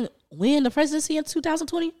Biden win the presidency in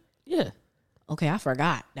 2020? Yeah. Okay, I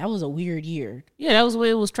forgot. That was a weird year. Yeah, that was when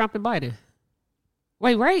it was Trump and Biden.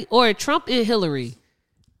 Wait, right? Or Trump and Hillary?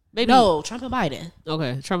 Maybe. No, Trump and Biden.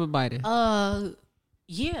 Okay, Trump and Biden.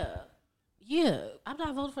 Yeah. I'm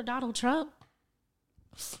not voting for Donald Trump.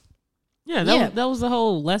 Yeah, that was the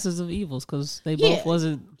whole lessons of evils because they both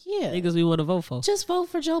wasn't niggas we want to vote for. Just vote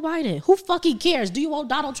for Joe Biden. Who fucking cares? Do you want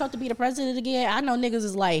Donald Trump to be the president again? I know niggas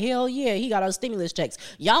is like, hell yeah, he got our stimulus checks.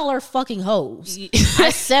 Y'all are fucking hoes.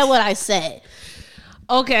 I said what I said.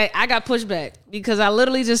 Okay, I got pushback because I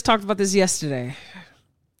literally just talked about this yesterday.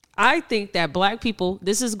 I think that black people,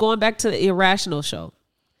 this is going back to the irrational show.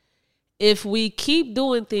 If we keep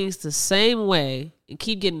doing things the same way and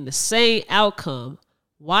keep getting the same outcome,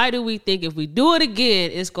 why do we think if we do it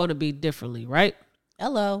again, it's going to be differently, right?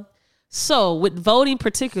 Hello. So with voting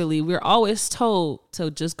particularly, we're always told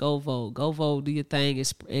to just go vote. Go vote, do your thing,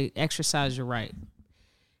 exercise your right.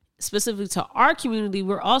 Specifically to our community,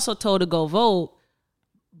 we're also told to go vote.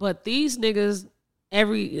 But these niggas,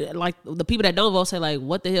 the people that don't vote say like,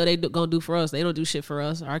 what the hell they gonna do for us? They don't do shit for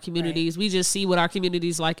us. Our communities, we just see what our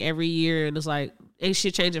communities like every year. And it's like, ain't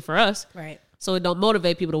shit changing for us. Right. So it don't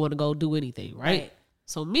motivate people to want to go do anything, right?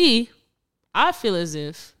 So I feel as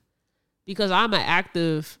if because I'm an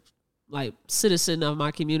active citizen of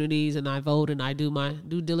my communities and I vote and I do my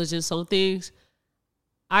due diligence on things,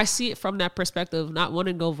 I see it from that perspective, not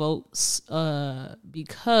wanting to go vote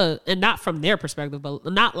because, and not from their perspective, but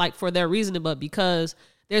not like for their reasoning, but because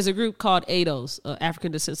there's a group called ADOS,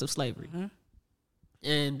 African Descendants of Slavery. Mm-hmm.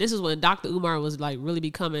 And this is when Dr. Umar was really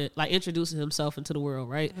becoming, introducing himself into the world,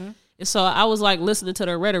 right? Mm-hmm. And so I was listening to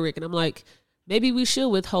their rhetoric and I'm like, maybe we should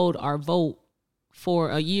withhold our vote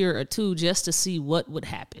for a year or two just to see what would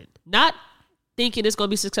happen. Not thinking it's going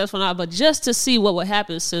to be successful or not, but just to see what would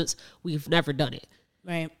happen since we've never done it.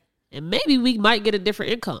 Right. And maybe we might get a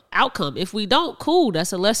different outcome. If we don't, cool,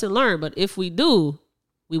 that's a lesson learned. But if we do,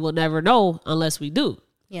 we will never know unless we do.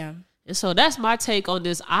 Yeah. And so that's my take on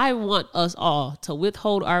this. I want us all to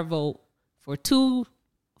withhold our vote for 2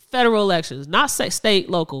 federal elections, not state,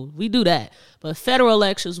 local. We do that. But federal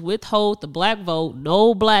elections, withhold the black vote.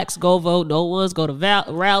 No blacks go vote. No ones go to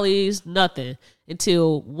rallies, nothing.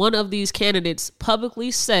 Until one of these candidates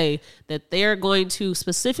publicly say that they're going to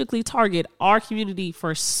specifically target our community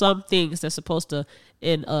for some things that's supposed to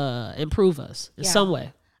improve us in some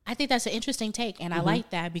way. I think that's an interesting take, and I like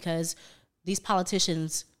that because these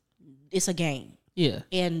politicians, it's a game. Yeah.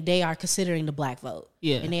 And they are considering the black vote.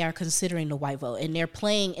 Yeah. And they are considering the white vote. And they're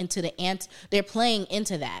playing into they're playing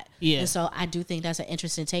into that. Yeah. And so I do think that's an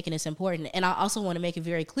interesting take, and it's important. And I also want to make it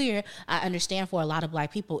very clear, I understand for a lot of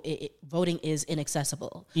black people, voting is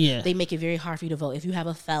inaccessible. Yeah. They make it very hard for you to vote. If you have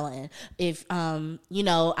a felon, if, you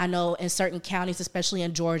know, I know in certain counties, especially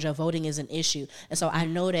in Georgia, voting is an issue. And so I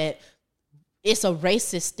know that it's a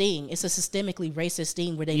racist thing. It's a systemically racist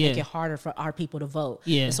thing where they make it harder for our people to vote.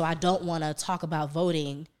 Yeah. And so I don't want to talk about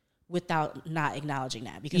voting without not acknowledging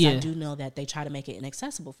that, because I do know that they try to make it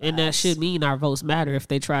inaccessible for us. And that should mean our votes matter if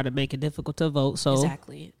they try to make it difficult to vote. So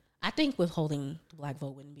exactly. I think withholding the black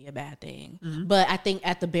vote wouldn't be a bad thing. But I think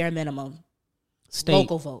at the bare minimum,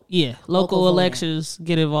 local vote. Yeah. Local elections,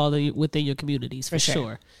 get involved within your communities for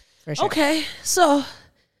sure. For sure. Okay. So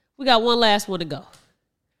we got one last one to go.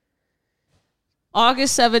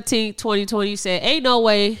 August 17th, 2020 said, ain't no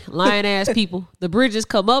way, lying ass people. The bridges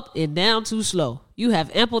come up and down too slow. You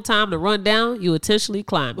have ample time to run down. You intentionally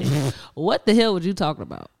climb it. What the hell were you talking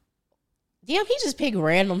about? Damn, he just picked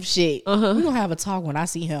random shit. We're going to have a talk when I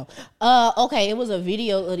see him. Okay, it was a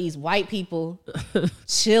video of these white people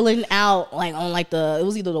chilling out like on like it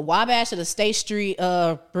was either the Wabash or the State Street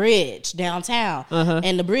Bridge downtown.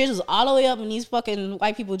 And the bridge was all the way up and these fucking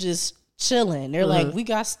white people just chilling. They're like, we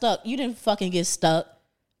got stuck. You didn't fucking get stuck.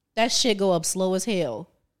 That shit go up slow as hell.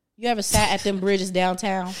 You ever sat at them bridges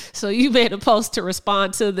downtown? So you made a post to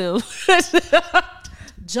respond to them.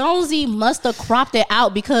 Jonesy must have cropped it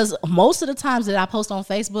out, because most of the times that I post on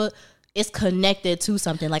Facebook, it's connected to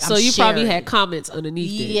something. Like, so you probably had comments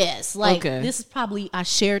underneath it. Yes. Like, this is probably, I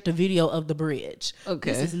shared the video of the bridge.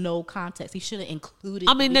 Okay. This is no context. He should have included.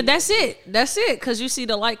 I mean, that's it. That's it. Because you see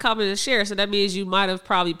the like, comment, and share. So that means you might have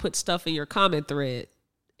probably put stuff in your comment thread,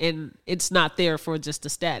 and it's not there for just the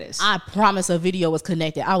status. I promise a video was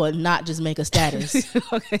connected. I would not just make a status.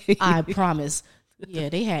 Okay. I promise. Yeah,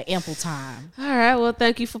 they had ample time. All right. Well,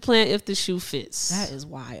 thank you for playing If the Shoe Fits. That is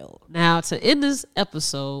wild. Now, to end this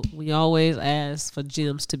episode, we always ask for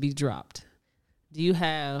gems to be dropped. Do you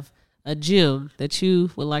have a gem that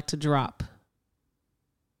you would like to drop?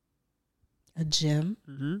 A gem?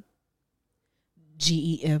 Mm-hmm.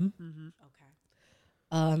 GEM? Mm-hmm.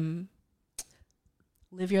 Okay.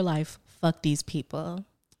 Live your life. Fuck these people.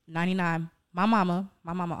 99. My mama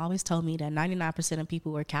always told me that 99% of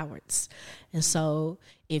people were cowards. And so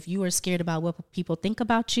if you are scared about what people think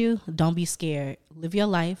about you, don't be scared. Live your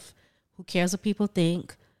life. Who cares what people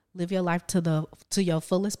think? Live your life to your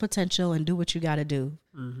fullest potential and do what you got to do.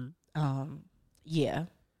 Mm-hmm. Yeah.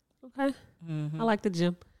 Okay. Mm-hmm. I like the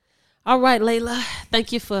gym. All right, Layla.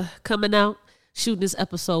 Thank you for coming out, shooting this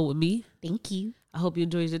episode with me. Thank you. I hope you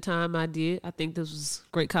enjoyed your time. I did. I think this was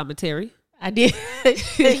great commentary. I did.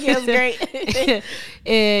 It was great.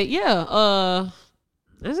 And yeah,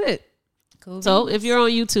 that's it. Cool. So if you're on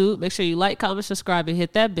YouTube, make sure you like, comment, subscribe, and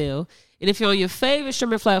hit that bell. And if you're on your favorite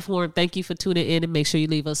streaming platform, thank you for tuning in, and make sure you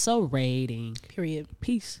leave us a rating. Period.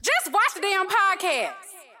 Peace. Just watch the damn podcast.